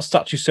walked past that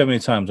statue so many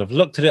times. I've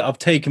looked at it, I've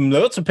taken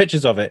lots of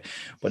pictures of it,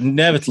 but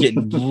never to get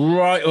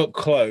right up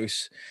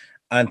close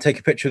and take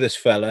a picture of this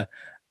fella.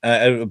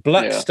 A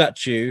black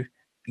statue,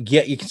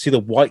 yet you can see the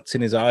whites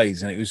in his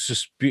eyes. And it was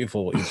just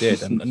beautiful what he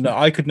did. And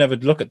I could never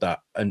look at that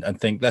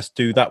and think, let's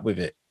do that with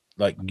it.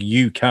 Like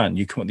you come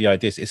up with the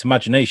ideas. It's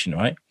imagination,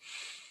 right?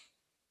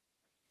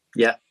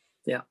 Yeah.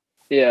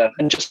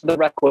 And just for the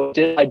record,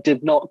 I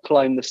did not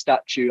climb the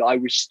statue. I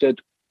was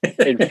stood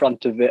in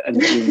front of it and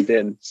zoomed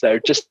in. So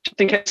just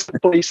in case the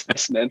police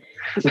listening,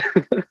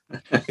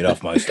 get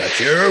off my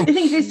statue. I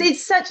think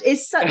it's such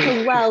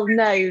a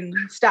well-known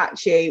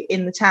statue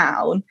in the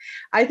town.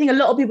 I think a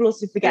lot of people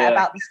also forget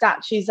about the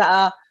statues that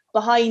are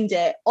behind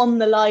it on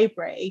the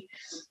library,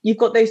 you've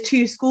got those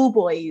two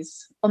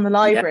schoolboys on the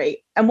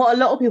library. And what a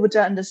lot of people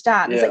don't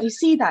understand is that you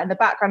see that in the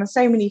background of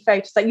so many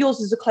photos. Like yours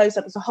is a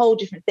close-up, it's a whole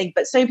different thing,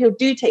 but so many people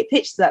do take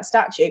pictures of that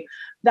statue.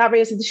 That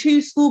realizes the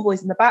two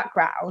schoolboys in the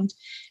background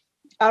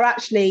are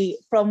actually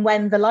from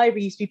when the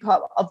library used to be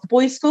part of the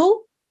boys'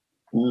 school.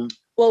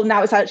 Well,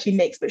 now it's actually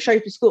mixed, but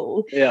Chauffeur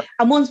School.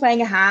 And one's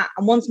wearing a hat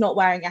and one's not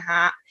wearing a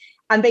hat.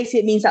 And basically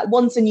it means that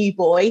one's a new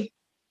boy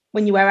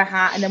when you wear a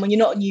hat, and then when you're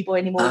not a new boy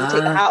anymore, you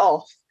take the hat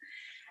off.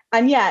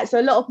 And so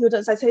a lot of people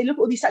don't say, so they look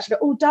at all these statues, go,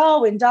 oh,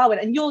 Darwin.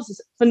 And yours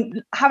is, from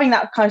having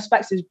that kind of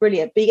perspective, is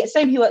brilliant. But you get so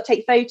many people that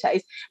take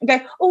photos and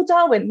go, oh,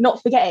 Darwin,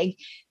 not forgetting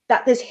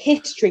that there's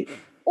history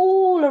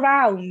all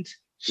around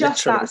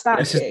just that statue.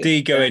 This is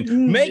D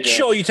going, make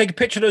sure you take a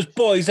picture of those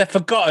boys. They're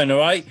forgotten, all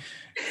right?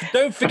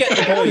 Don't forget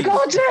the boys.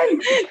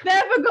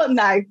 They're forgotten.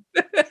 No.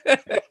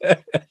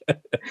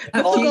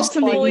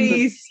 Forgotten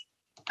boys.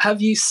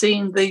 Have you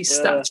seen the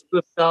statue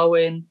of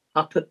Darwin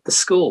up at the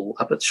school,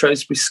 up at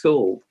Shrewsbury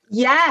School?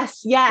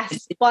 Yes,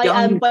 by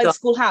the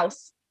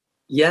schoolhouse.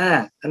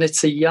 Yeah, and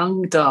it's a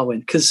young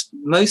Darwin, because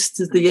most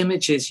of the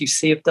images you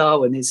see of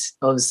Darwin is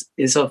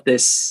of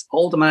this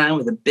older man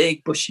with a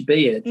big bushy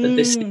beard. But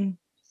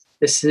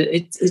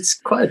it's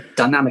quite a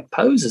dynamic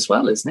pose as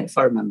well, isn't it? If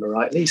I remember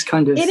rightly, it's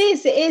kind of. It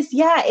is.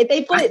 Yeah,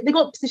 they've got it. They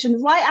got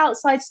positioned right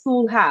outside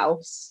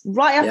schoolhouse,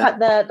 right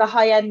up at the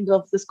high end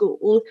of the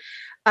school.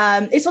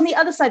 It's on the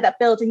other side of that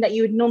building that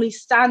you would normally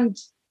stand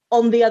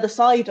on the other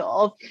side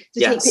of to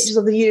take pictures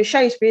of the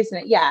Shrewsbury, isn't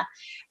it? Yeah.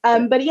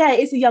 But it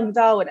is a young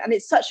Darwin, and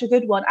it's such a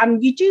good one.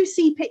 And you do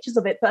see pictures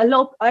of it, but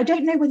I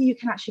don't know whether you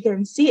can actually go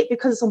and see it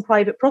because it's on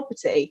private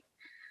property.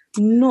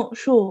 Not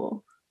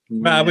sure.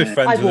 Man, we're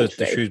friends with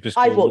the Shrewsbury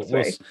School.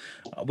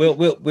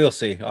 We'll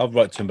see. I'll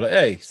write to him, but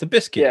hey, it's the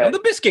biscuit. I'm the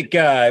biscuit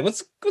guy.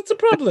 What's the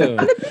problem?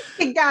 I'm the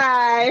biscuit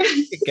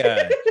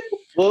guy.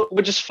 We'll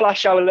just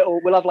flash out a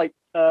little. We'll have like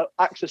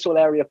access all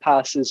area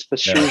passes for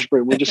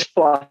Shrewsbury. We'll just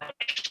flash.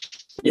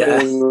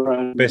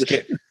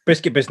 Biscuit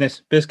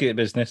business, like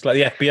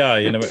the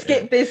FBI, you know.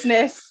 Biscuit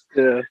business.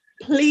 Yeah.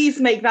 Please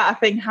make that a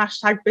thing.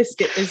 #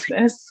 biscuit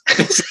business.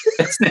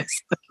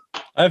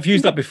 I've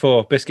used that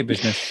before. Biscuit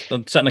business.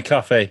 I'm sat in a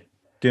cafe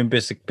doing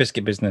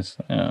biscuit business.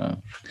 No,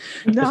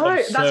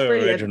 that's so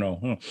brilliant.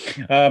 Original.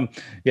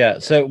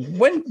 So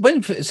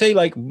when say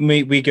like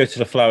we go to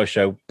the flower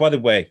show. By the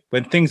way,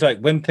 when things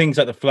like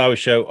the flower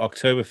show,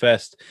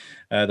 Oktoberfest,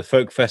 the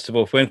folk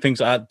festival, when things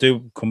like that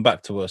do come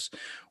back to us,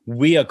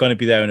 we are going to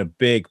be there in a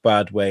big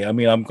bad way. I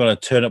mean, I'm going to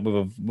turn up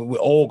we're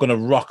all going to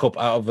rock up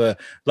out of a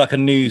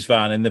news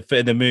van in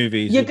the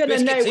movies. You're going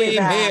to know we're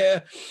there.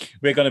 Here.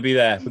 We're going to be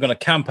there. We're going to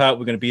camp out.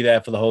 We're going to be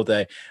there for the whole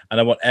day, and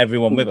I want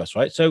everyone with us,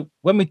 right? So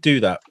when we do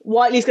that,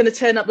 Whiteley's going to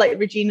turn up like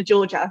Regina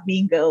George out of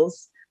Mean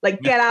Girls.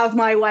 Like, get out of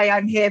my way,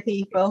 I'm here,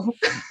 people.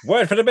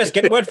 Word for the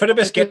biscuit.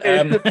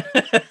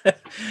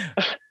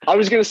 I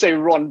was going to say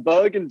Ron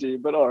Burgundy,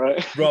 but all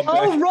right.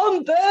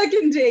 Ron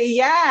Burgundy,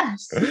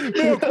 yes.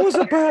 That was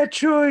a bad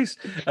choice.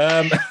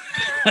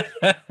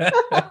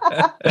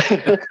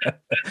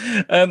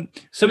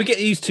 So we get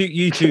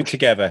you two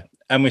together,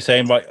 and we're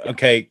saying, right,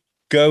 okay,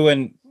 go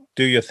and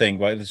do your thing,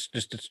 right? Let's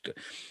just.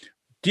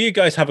 Do you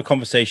guys have a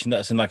conversation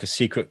that's in like a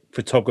secret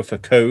photographer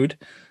code?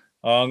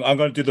 I'm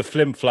going to do the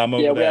flim flam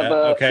over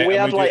there.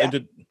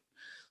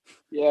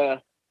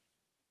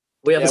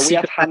 We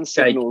have hand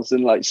signals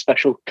and like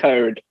special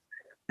code.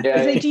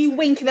 Yeah. So do you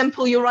wink and then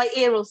pull your right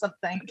ear or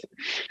something?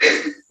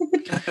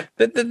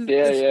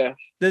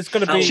 There's got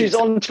to be. She's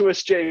on to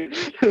us,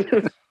 James.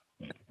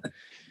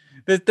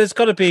 There's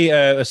got to be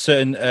a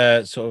certain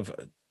sort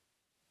of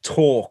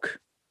talk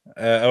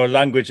or a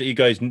language that you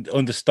guys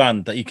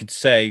understand that you could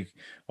say.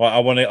 Well, I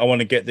want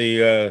to get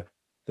the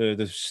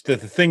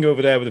thing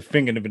over there with the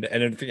finger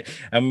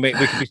and we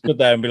can be stood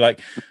there and be like,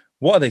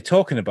 what are they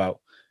talking about?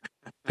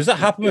 Does that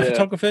happen with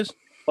photographers?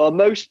 Well,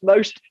 most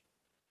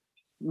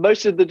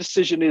of the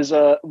decision is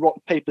rock,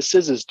 paper,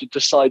 scissors to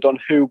decide on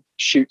who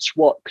shoots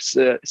what.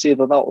 It's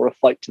either that or a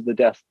fight to the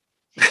death.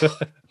 Well,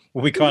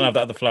 we can't have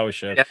that at the flower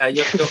show. I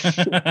don't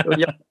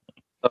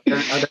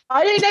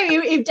know.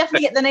 You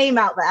definitely get the name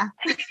out there.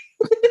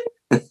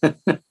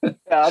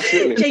 Yeah,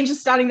 absolutely. James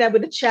is standing there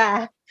with a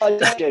chair.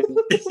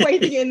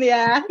 Waiting in the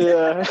air.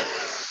 Yeah.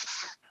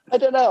 I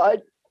don't know.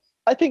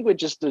 I think we're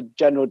just a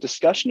general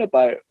discussion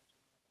about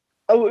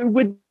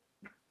we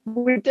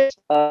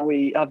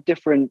have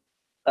different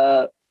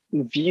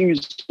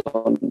views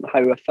on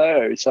how a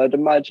photo. So I'd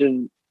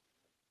imagine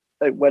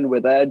that when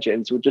we're there,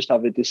 James, we'll just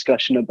have a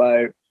discussion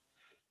about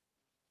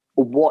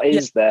what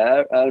is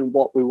there and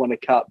what we want to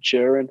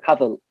capture, and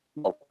have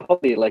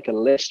probably like a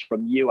list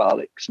from you,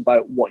 Alex,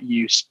 about what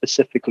you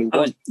specifically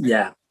want.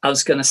 I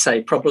was going to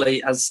say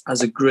probably as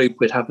a group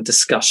we'd have a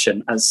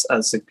discussion as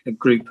a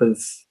group of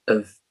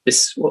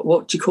this.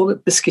 What do you call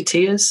it?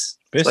 Biscuiteers.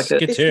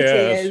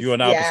 Biscuiteers. You are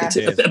now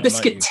biscuiteers. A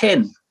biscuit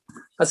tin.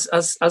 As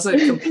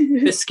a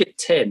biscuit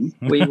tin,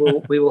 we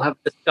will have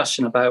a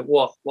discussion about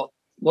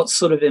what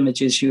sort of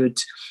images you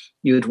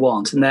would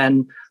want, and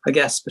then I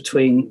guess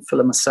between Phil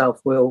and myself,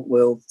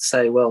 we'll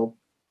say, well,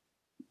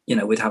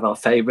 we'd have our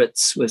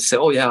favourites. We'd say,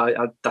 oh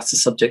yeah, that's a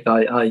subject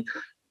I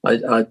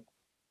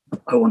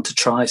want to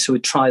try. So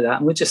we'd try that,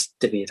 and we'd just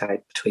divvy it out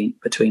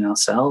between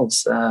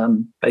ourselves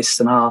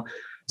based on our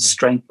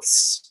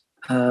strengths.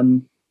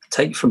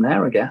 Take it from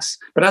there, I guess.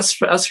 But as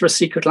for a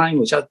secret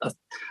language, I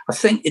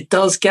think it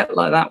does get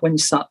like that when you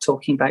start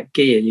talking about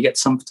gear. You get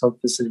some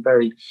photographers that are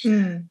very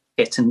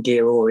kit and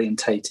gear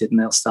orientated, and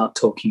they'll start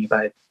talking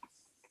about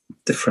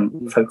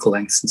different focal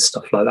lengths and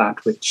stuff like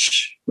that,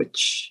 which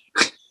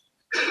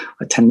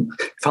I tend,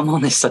 if I'm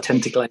honest, I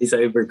tend to glaze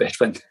over a bit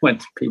when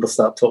people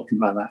start talking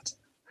about that.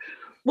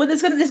 Well,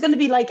 there's going to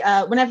be like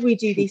whenever we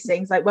do these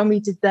things, like when we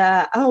did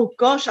a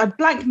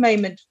blank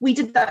moment. We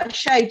did that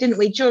show, didn't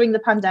we, during the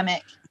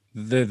pandemic?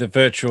 The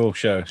virtual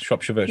show,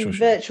 Shropshire virtual show.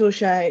 Virtual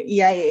show,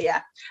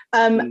 yeah.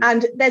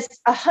 And there's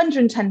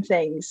 110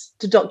 things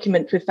to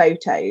document with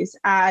photos,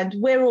 and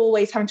we're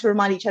always having to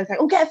remind each other, like,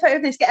 oh, get a photo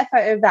of this, get a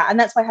photo of that. And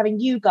that's why having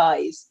you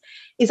guys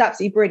is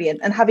absolutely brilliant,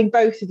 and having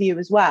both of you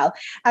as well.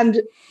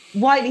 And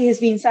Whiteley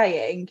has been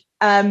saying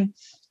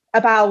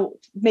about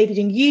maybe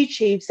doing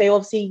YouTube, so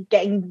obviously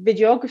getting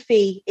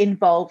videography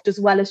involved as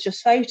well as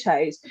just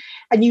photos.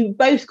 And you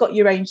both got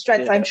your own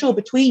strengths. Yeah. I'm sure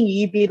between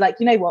you, you'd be like,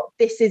 you know what,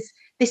 this is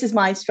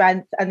my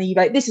strength, and then you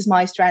go, this is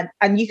my strength,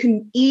 and you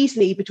can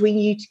easily between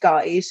you two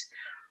guys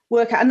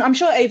work out. And I'm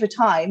sure over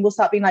time we'll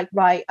start being like,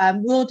 right,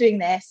 we're doing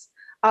this,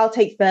 I'll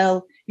take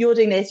Phil, you're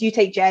doing this, you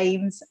take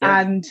James,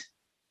 and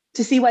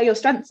to see where your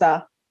strengths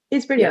are.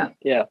 It's brilliant.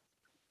 Yeah.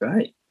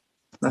 Right.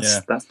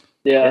 That's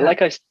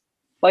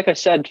like I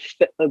said,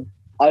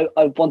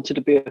 I've wanted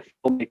to be a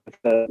filmmaker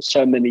for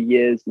so many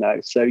years now,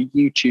 so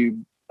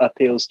YouTube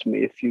appeals to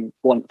me. If you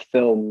want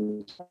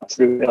films,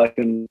 I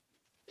can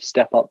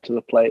step up to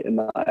the plate in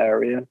that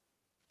area.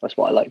 That's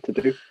what I like to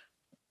do.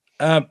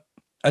 I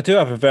do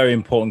have a very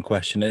important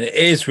question, and it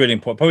is really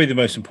important, probably the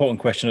most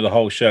important question of the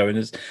whole show, and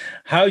is,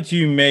 how do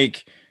you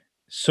make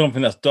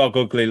something that's dog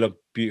ugly look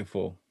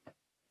beautiful?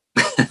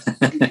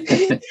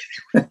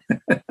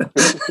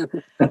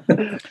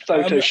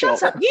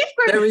 Photoshop. You've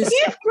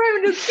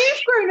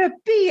grown a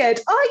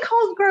beard. I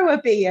can't grow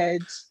a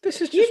beard.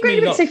 This is just you've grown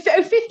a beard. So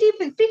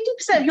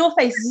 50% of your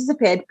face has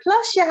disappeared,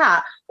 plus your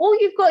hat. All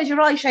you've got is your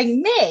eye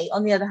showing. Me,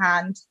 on the other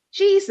hand,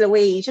 geez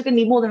Louise, you're going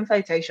to need more than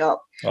Photoshop.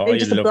 Oh,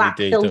 just a black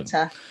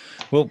filter.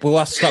 We'll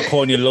have to start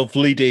calling you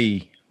Lovely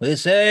D.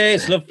 Let's say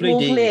it's Lovely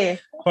D.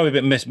 Probably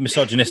a bit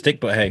misogynistic,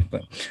 but hey.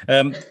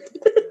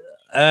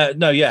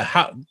 No,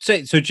 yeah.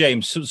 So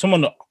James,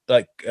 someone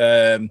like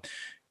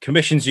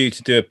commissions you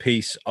to do a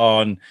piece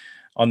on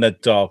their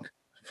dog,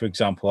 for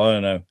example. I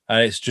don't know,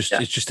 and it's just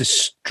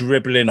this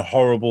dribbling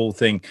horrible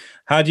thing.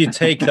 How do you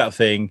take that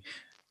thing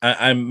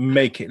and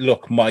make it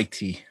look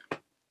mighty?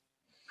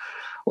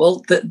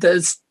 Well,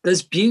 there's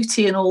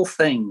beauty in all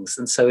things,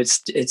 and so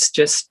it's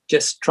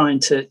just trying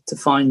to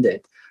find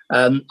it.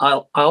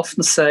 I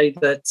often say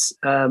that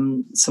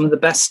some of the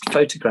best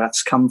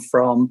photographs come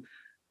from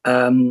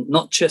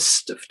not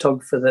just a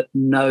photographer that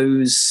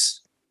knows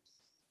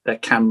their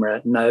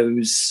camera,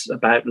 knows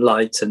about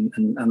light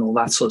and all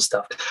that sort of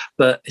stuff,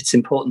 but it's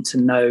important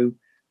to know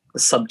the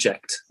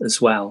subject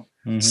as well.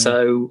 Mm-hmm.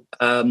 So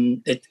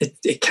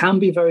it can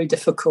be very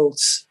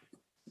difficult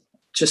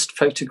just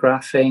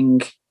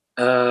photographing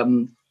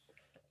something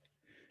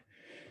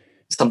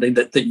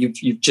that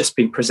you've just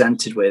been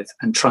presented with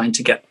and trying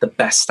to get the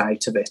best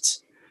out of it.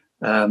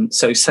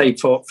 So say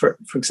for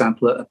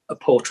example a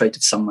portrait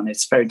of someone,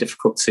 it's very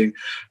difficult to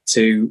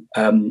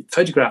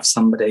photograph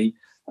somebody,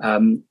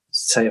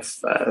 say a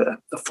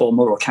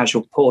formal or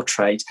casual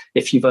portrait,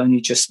 if you've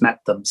only just met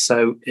them.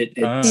 So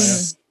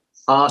it's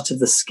part of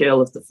the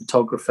skill of the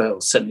photographer,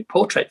 or certainly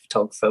portrait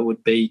photographer,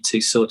 would be to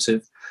sort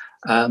of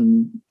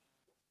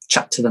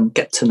chat to them,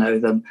 get to know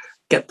them,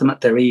 get them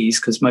at their ease,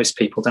 because most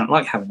people don't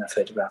like having their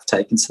photograph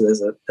taken, so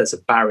there's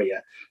a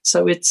barrier.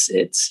 So it's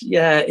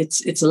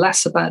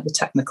less about the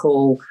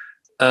technical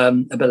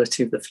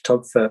ability of the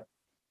photographer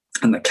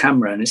and the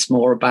camera, and it's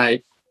more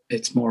about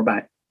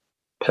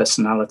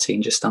personality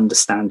and just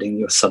understanding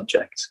your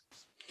subject.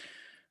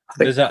 I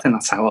think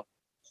that's how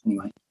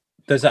anyway.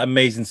 There's that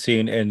amazing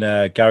scene in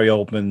Gary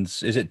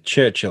Oldman's, is it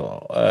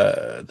Churchill?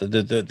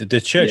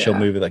 The Churchill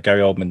movie that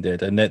Gary Oldman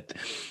did, and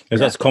there's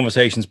lots of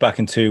conversations back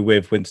and two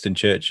with Winston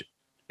Churchill.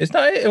 Is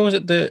that it? Or was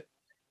it the?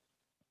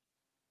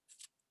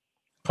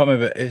 Can't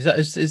remember. Is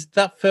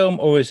that film,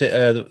 or is it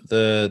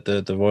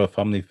the royal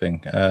family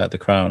thing, The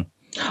Crown?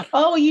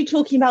 Oh, are you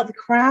talking about The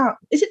Crown?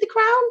 Is it The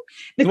Crown?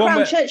 The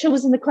Crown. Churchill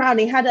was in The Crown.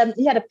 He had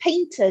a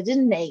painter,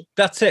 didn't he?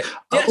 That's it.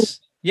 Yes.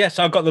 Oh. Yes,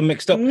 I got them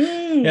mixed up.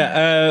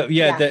 Where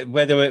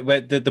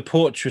the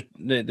portrait,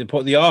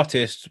 the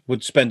artist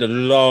would spend a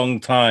long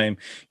time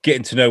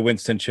getting to know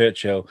Winston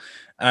Churchill,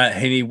 and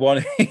he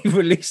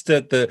released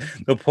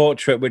the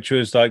portrait, which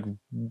was like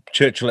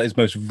Churchill at his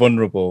most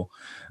vulnerable.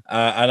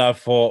 And I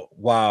thought,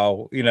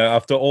 wow,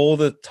 after all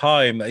the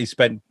time that he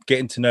spent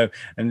getting to know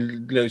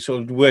and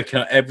sort of working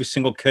out every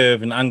single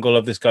curve and angle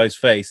of this guy's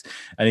face,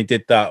 and he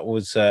did that,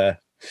 was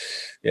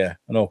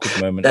an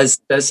awkward moment.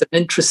 There's an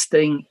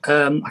interesting.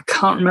 I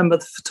can't remember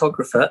the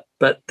photographer,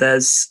 but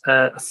there's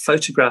a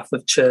photograph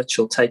of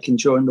Churchill taken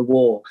during the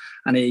war,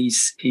 and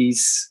he's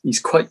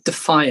quite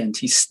defiant.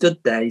 He's stood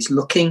there. He's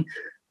looking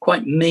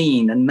quite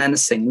mean and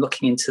menacing,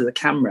 looking into the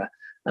camera.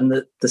 And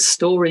the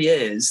story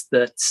is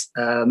that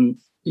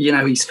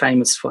he's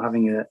famous for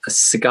having a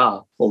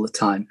cigar all the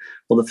time.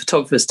 Well, the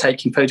photographer's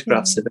taking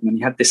photographs of him, and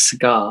he had this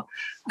cigar,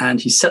 and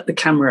he set the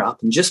camera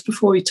up. And just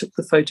before he took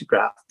the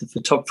photograph, the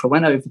photographer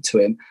went over to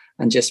him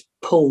and just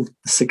pulled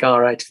the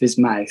cigar out of his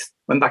mouth,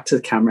 went back to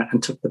the camera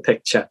and took the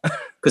picture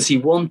because he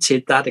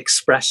wanted that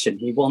expression.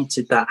 He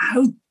wanted that,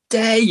 how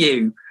dare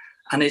you?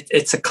 And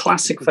it's a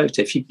classic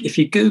photo. If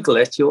you Google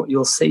it,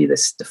 you'll see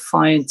this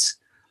defiant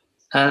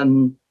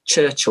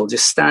Churchill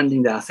just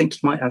standing there. I think he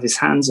might have his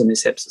hands on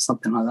his hips or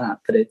something like that,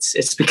 but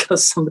it's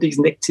because somebody's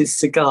nicked his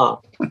cigar.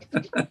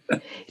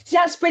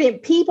 That's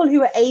brilliant. People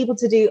who are able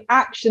to do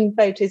action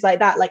photos like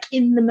that, like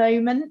in the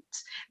moment,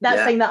 that's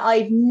something that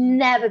I've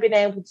never been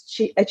able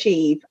to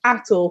achieve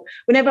at all.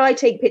 Whenever I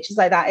take pictures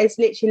like that, it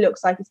literally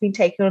looks like it's been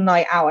taken on a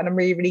night out and I'm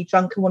really, really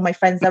drunk and one of my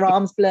friends, their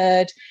arms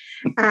blurred.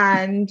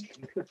 But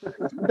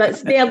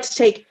to be able to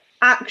take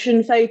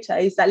action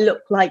photos that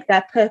look like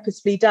they're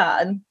purposefully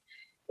done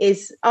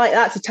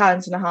that's a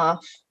talent and a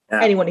half.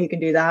 Yeah. Anyone who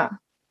can do that.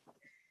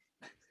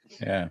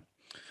 Yeah.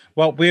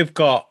 Well, we've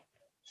got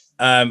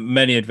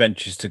many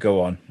adventures to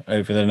go on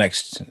over the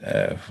next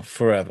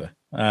forever.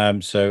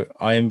 So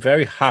I am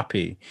very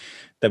happy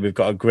that we've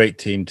got a great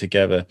team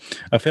together.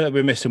 I feel like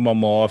we're missing one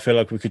more. I feel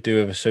like we could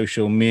do with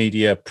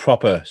a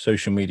proper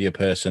social media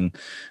person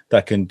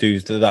that can do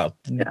that.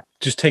 Yeah.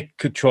 Just take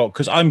control,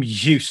 because I'm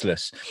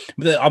useless.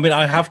 I mean,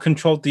 I have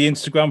controlled the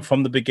Instagram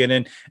from the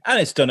beginning and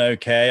it's done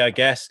okay, I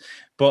guess.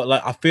 But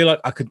like, I feel like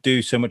I could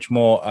do so much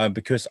more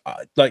because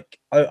I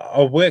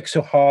work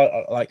so hard.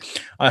 Like,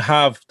 I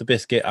have the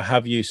Biscuit, I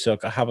have you,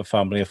 Suck, I have a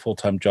family, a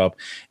full-time job.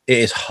 It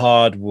is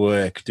hard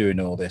work doing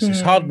all this. It's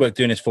hard work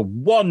doing this for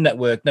one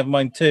network, never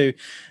mind two.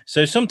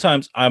 So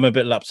sometimes I'm a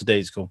bit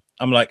lapsadaisical.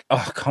 I'm like, I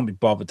can't be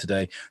bothered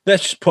today.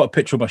 Let's just put a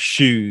picture of my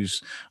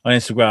shoes on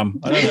Instagram.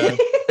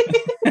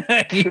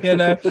 I don't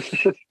know.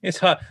 It's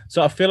hard.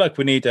 So I feel like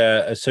we need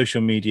a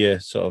social media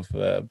sort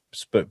of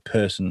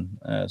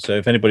spokesperson. So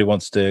if anybody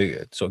wants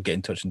to sort of get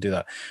in touch and do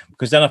that,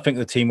 because then I think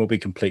the team will be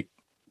complete,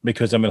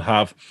 because then we'll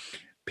have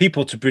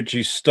people to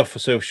produce stuff for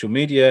social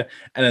media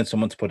and then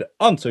someone to put it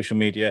on social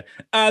media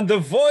and the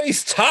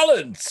voice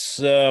talents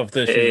of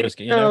the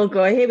Biscuit. Oh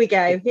god, here we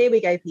go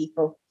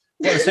people.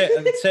 Well, at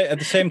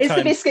the same time, it's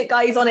the Biscuit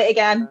guys on it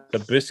again. The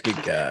Biscuit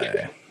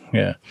guy.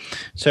 Yeah.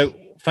 So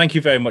thank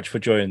you very much for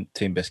joining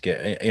Team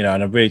Biscuit, and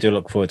I really do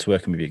look forward to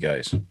working with you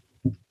guys.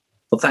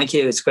 Well, thank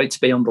you. It's great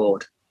to be on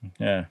board.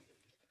 Yeah.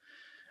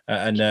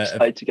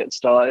 Excited to get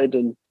started.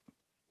 And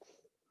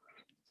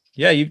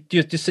yeah, you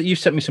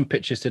sent me some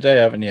pictures today,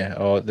 haven't you?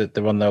 Or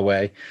they're on their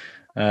way.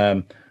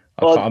 They're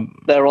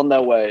on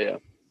their way.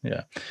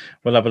 Yeah.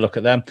 We'll have a look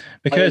at them,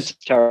 because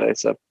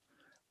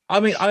I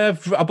mean,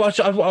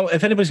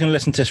 if anybody's going to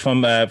listen to this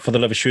from For the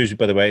Love of Shrewsbury,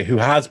 by the way, who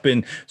has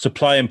been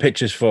supplying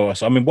pictures for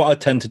us, I mean, what I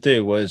tend to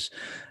do was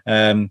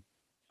I'd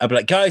be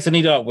like, guys, I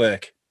need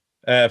artwork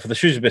for the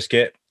Shrewsbury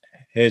Biscuit.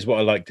 Here's what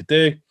I like to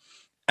do.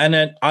 And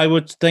then I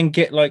would then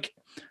get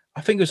I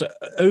think it was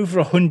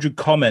over 100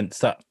 comments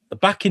that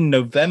back in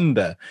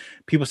November,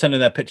 people sending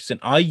their pictures in.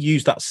 I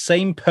used that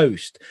same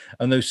post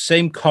and those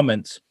same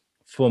comments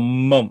for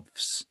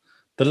months.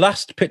 The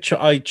last picture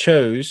I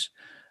chose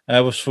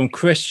was from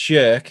Chris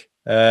Shirk,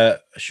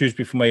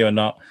 Shrewsbury From Where You're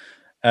Not,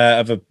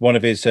 of one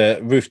of his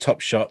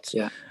rooftop shots.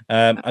 Yeah.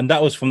 And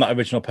that was from that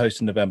original post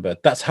in November.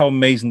 That's how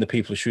amazing the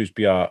people of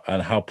Shrewsbury are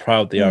and how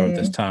proud they are of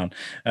this town.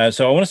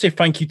 So I want to say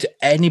thank you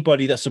to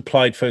anybody that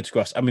supplied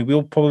photographs. I mean,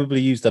 we'll probably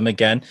use them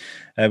again.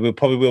 We'll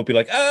probably be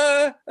like,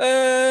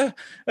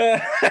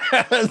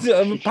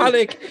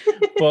 panic.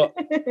 But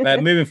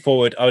moving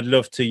forward, I would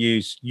love to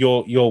use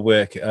your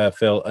work,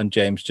 Phil and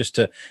James, just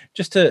to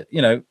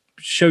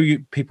show you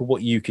people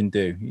what you can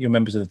do. You're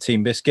members of the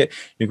Team Biscuit.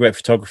 You're great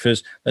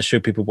photographers. Let's show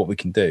people what we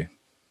can do.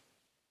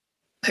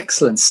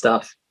 Excellent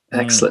stuff.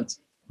 Excellent.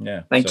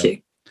 Yeah. Thank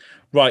you.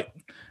 Right.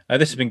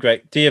 This has been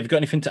great. Dee, have you got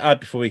anything to add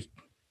before we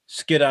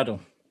skedaddle?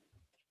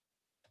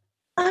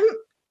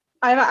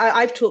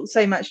 I've talked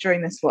so much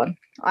during this one.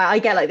 I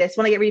get like this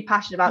when I get really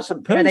passionate about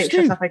something. I don't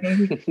shut up. I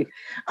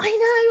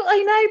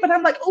know, but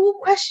I'm like, all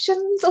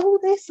questions, all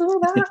this,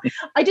 all that.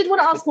 I did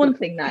want to ask one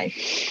thing though.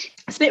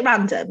 It's a bit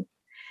random.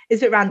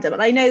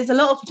 And I know there's a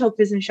lot of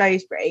photographers in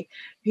Shrewsbury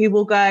who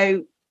will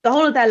go the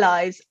whole of their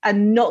lives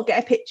and not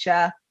get a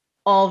picture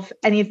of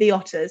any of the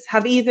otters.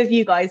 Have either of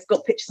you guys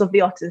got pictures of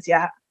the otters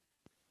yet?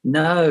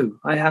 No,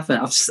 I haven't.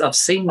 I've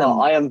seen them.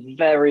 I am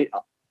very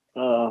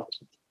Phil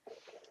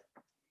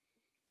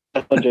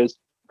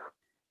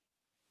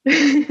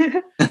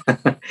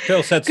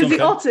said something.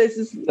 The otters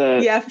is,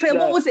 Phil,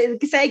 what was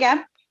it? Say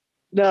again.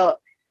 No,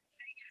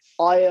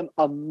 I am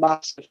a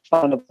massive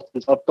fan of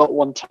otters. I've got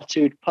one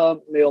tattooed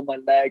permanently on my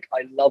leg.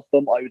 I love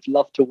them. I would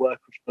love to work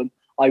with them.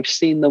 I've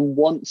seen them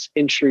once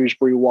in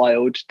Shrewsbury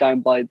Wild, down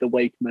by the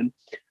Wakeman,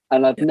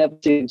 and I've never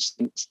seen them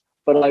since.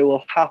 But I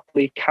will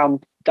happily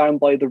camp down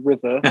by the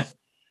river.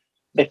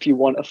 If you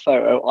want a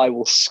photo, I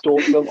will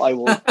stalk them. I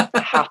will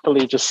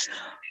happily just.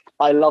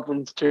 I love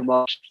them too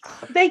much.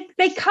 They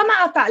come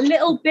out of that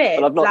little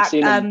bit. But I've not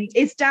seen them.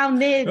 It's down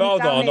near.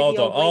 Hold on.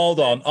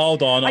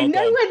 I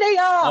know where they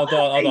are. Hold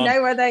on. I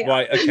know where they are.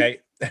 Right, okay.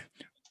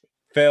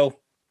 Phil,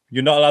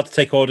 you're not allowed to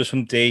take orders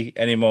from D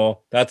anymore.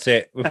 That's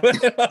it. You're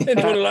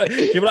like,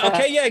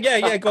 okay,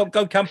 yeah.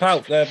 Go camp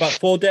out about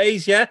 4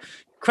 days. Yeah,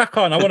 crack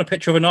on. I want a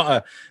picture of an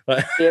otter.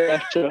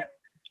 Yeah, sure.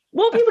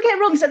 What people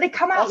get wrong is that they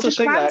come out just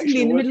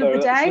randomly in the middle of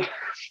the day.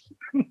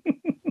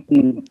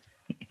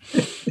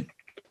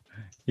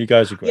 You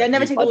guys are great. Yeah,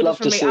 never take orders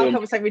from me. I'll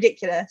come with something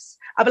ridiculous.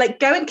 I'll be like,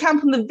 go and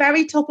camp on the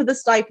very top of the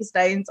Stiper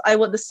Stones. I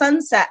want the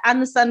sunset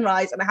and the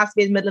sunrise, and it has to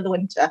be in the middle of the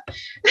winter.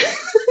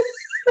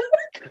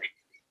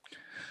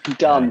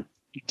 Done.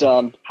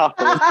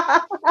 Happily.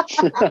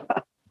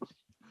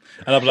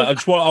 And I'm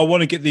like, I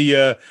want to get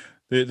the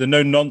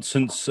no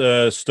nonsense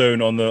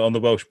stone on the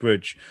Welsh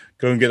Bridge.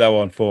 Go and get that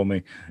one for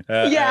me.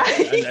 And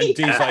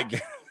Dee's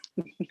like,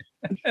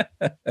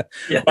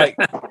 right.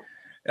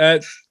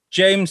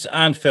 James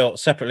and Phil,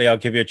 separately, I'll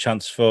give you a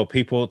chance for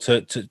people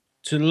to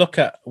look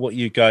at what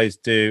you guys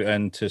do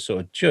and to sort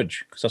of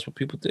judge, because that's what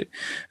people do.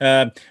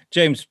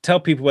 James,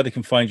 tell people where they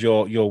can find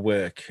your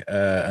work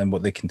and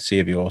what they can see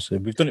of yours.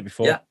 We've done it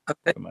before. Yeah,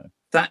 okay.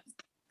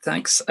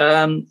 Thanks.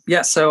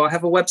 So I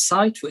have a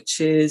website,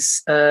 which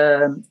is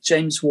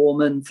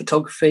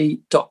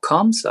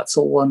jameswarmanphotography.com. So that's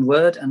all one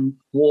word. And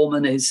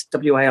Warman is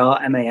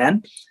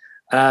Warman.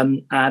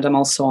 And I'm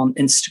also on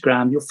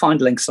Instagram. You'll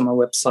find links on my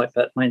website,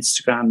 but my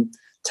Instagram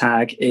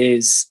tag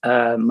is,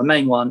 my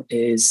main one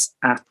is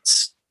at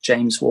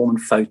James Warman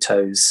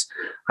Photos.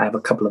 I have a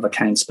couple of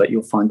accounts, but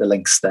you'll find the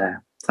links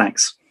there.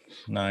 Thanks.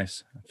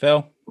 Nice.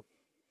 Phil?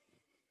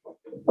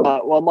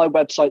 Well, my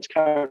website's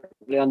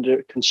currently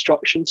under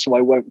construction, so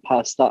I won't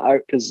pass that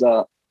out because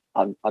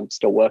I'm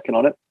still working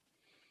on it.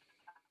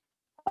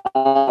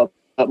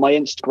 At my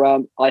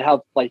Instagram, I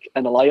have like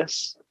an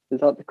alias. Is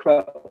that the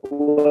correct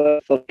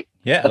word?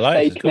 Yeah, a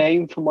fake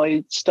name for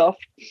my stuff.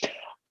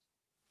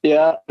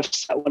 Yeah,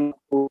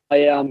 I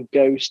am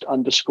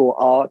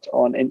ghost_art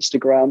on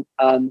Instagram,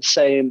 and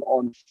same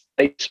on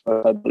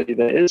Facebook, I believe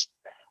it is.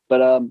 But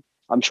I'm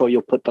sure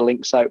you'll put the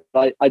links out.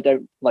 I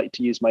don't like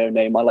to use my own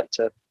name. I like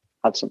to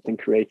have something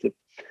creative.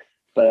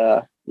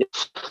 But yeah.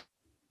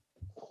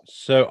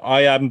 So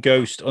I am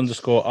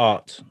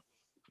ghost_art.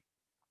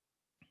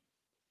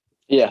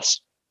 Yes.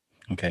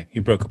 Okay,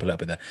 you broke up a little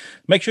bit there.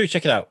 Make sure you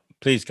check it out,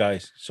 please,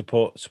 guys.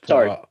 Support.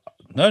 Sorry. Art.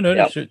 No,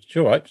 yep. It's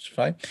all right. It's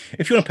fine.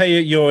 If you want to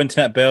pay your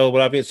internet bill,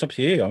 whatever, it's up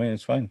to you. I mean,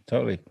 it's fine.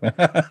 Totally.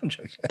 I'm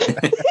joking.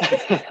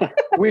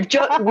 We've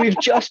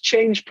just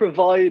changed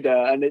provider,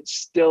 and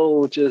it's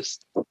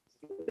just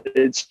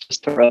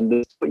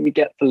horrendous. What you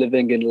get for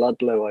living in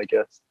Ludlow, I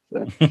guess.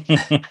 So.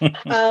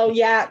 Oh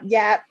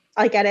yeah,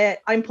 I get it.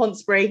 I'm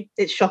Ponsbury.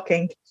 It's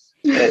shocking.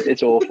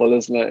 It's awful,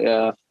 isn't it?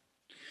 Yeah.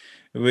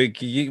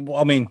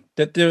 I mean,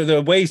 there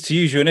are ways to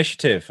use your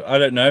initiative. I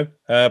don't know.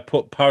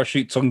 Put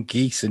parachutes on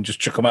geese and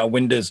just chuck them out of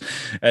windows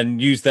and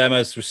use them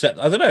as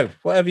receptors. I don't know.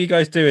 Whatever you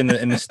guys do in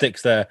the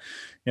sticks there,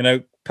 you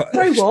know.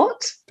 Sorry,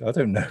 what? I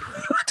don't know.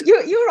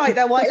 You're right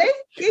there, Whiteley.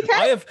 You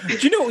okay?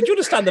 Do you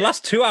understand? The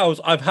last 2 hours,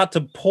 I've had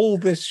to pull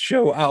this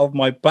show out of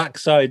my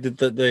backside.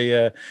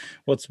 The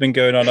what's been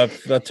going on.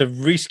 I've had to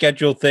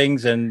reschedule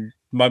things, and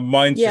my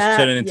mind's just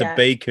turning into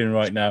bacon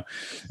right now.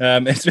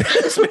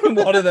 It's been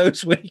one of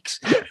those weeks.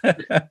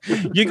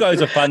 You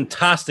guys are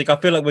fantastic. I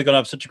feel like we're going to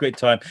have such a great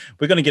time.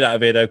 We're going to get out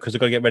of here, though, because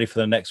we've got to get ready for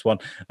the next one.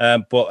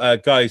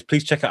 But guys,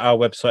 please check out our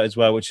website as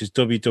well, which is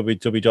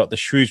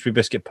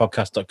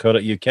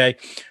www.theshrewsburyBiscuitPodcast.co.uk.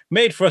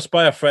 Made for us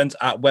by our friends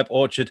at Web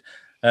Orchard.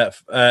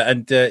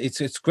 And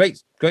it's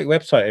great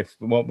website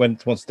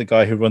once the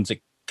guy who runs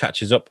it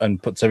catches up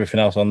and puts everything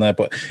else on there,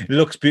 but it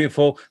looks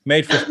beautiful.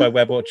 Made for us by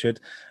Web Orchard.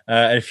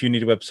 And if you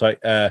need a website,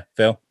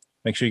 Phil,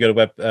 make sure you go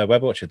to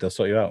Web Orchard. They'll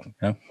sort you out. You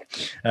know?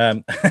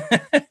 I'm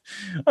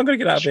going to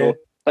get out of here.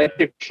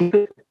 Thank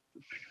you.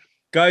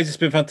 Guys, it's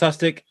been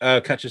fantastic.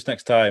 Catch us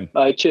next time.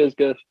 Cheers,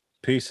 good.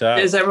 Peace out.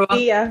 Cheers,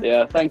 everyone. Yeah.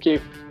 Yeah, thank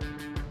you.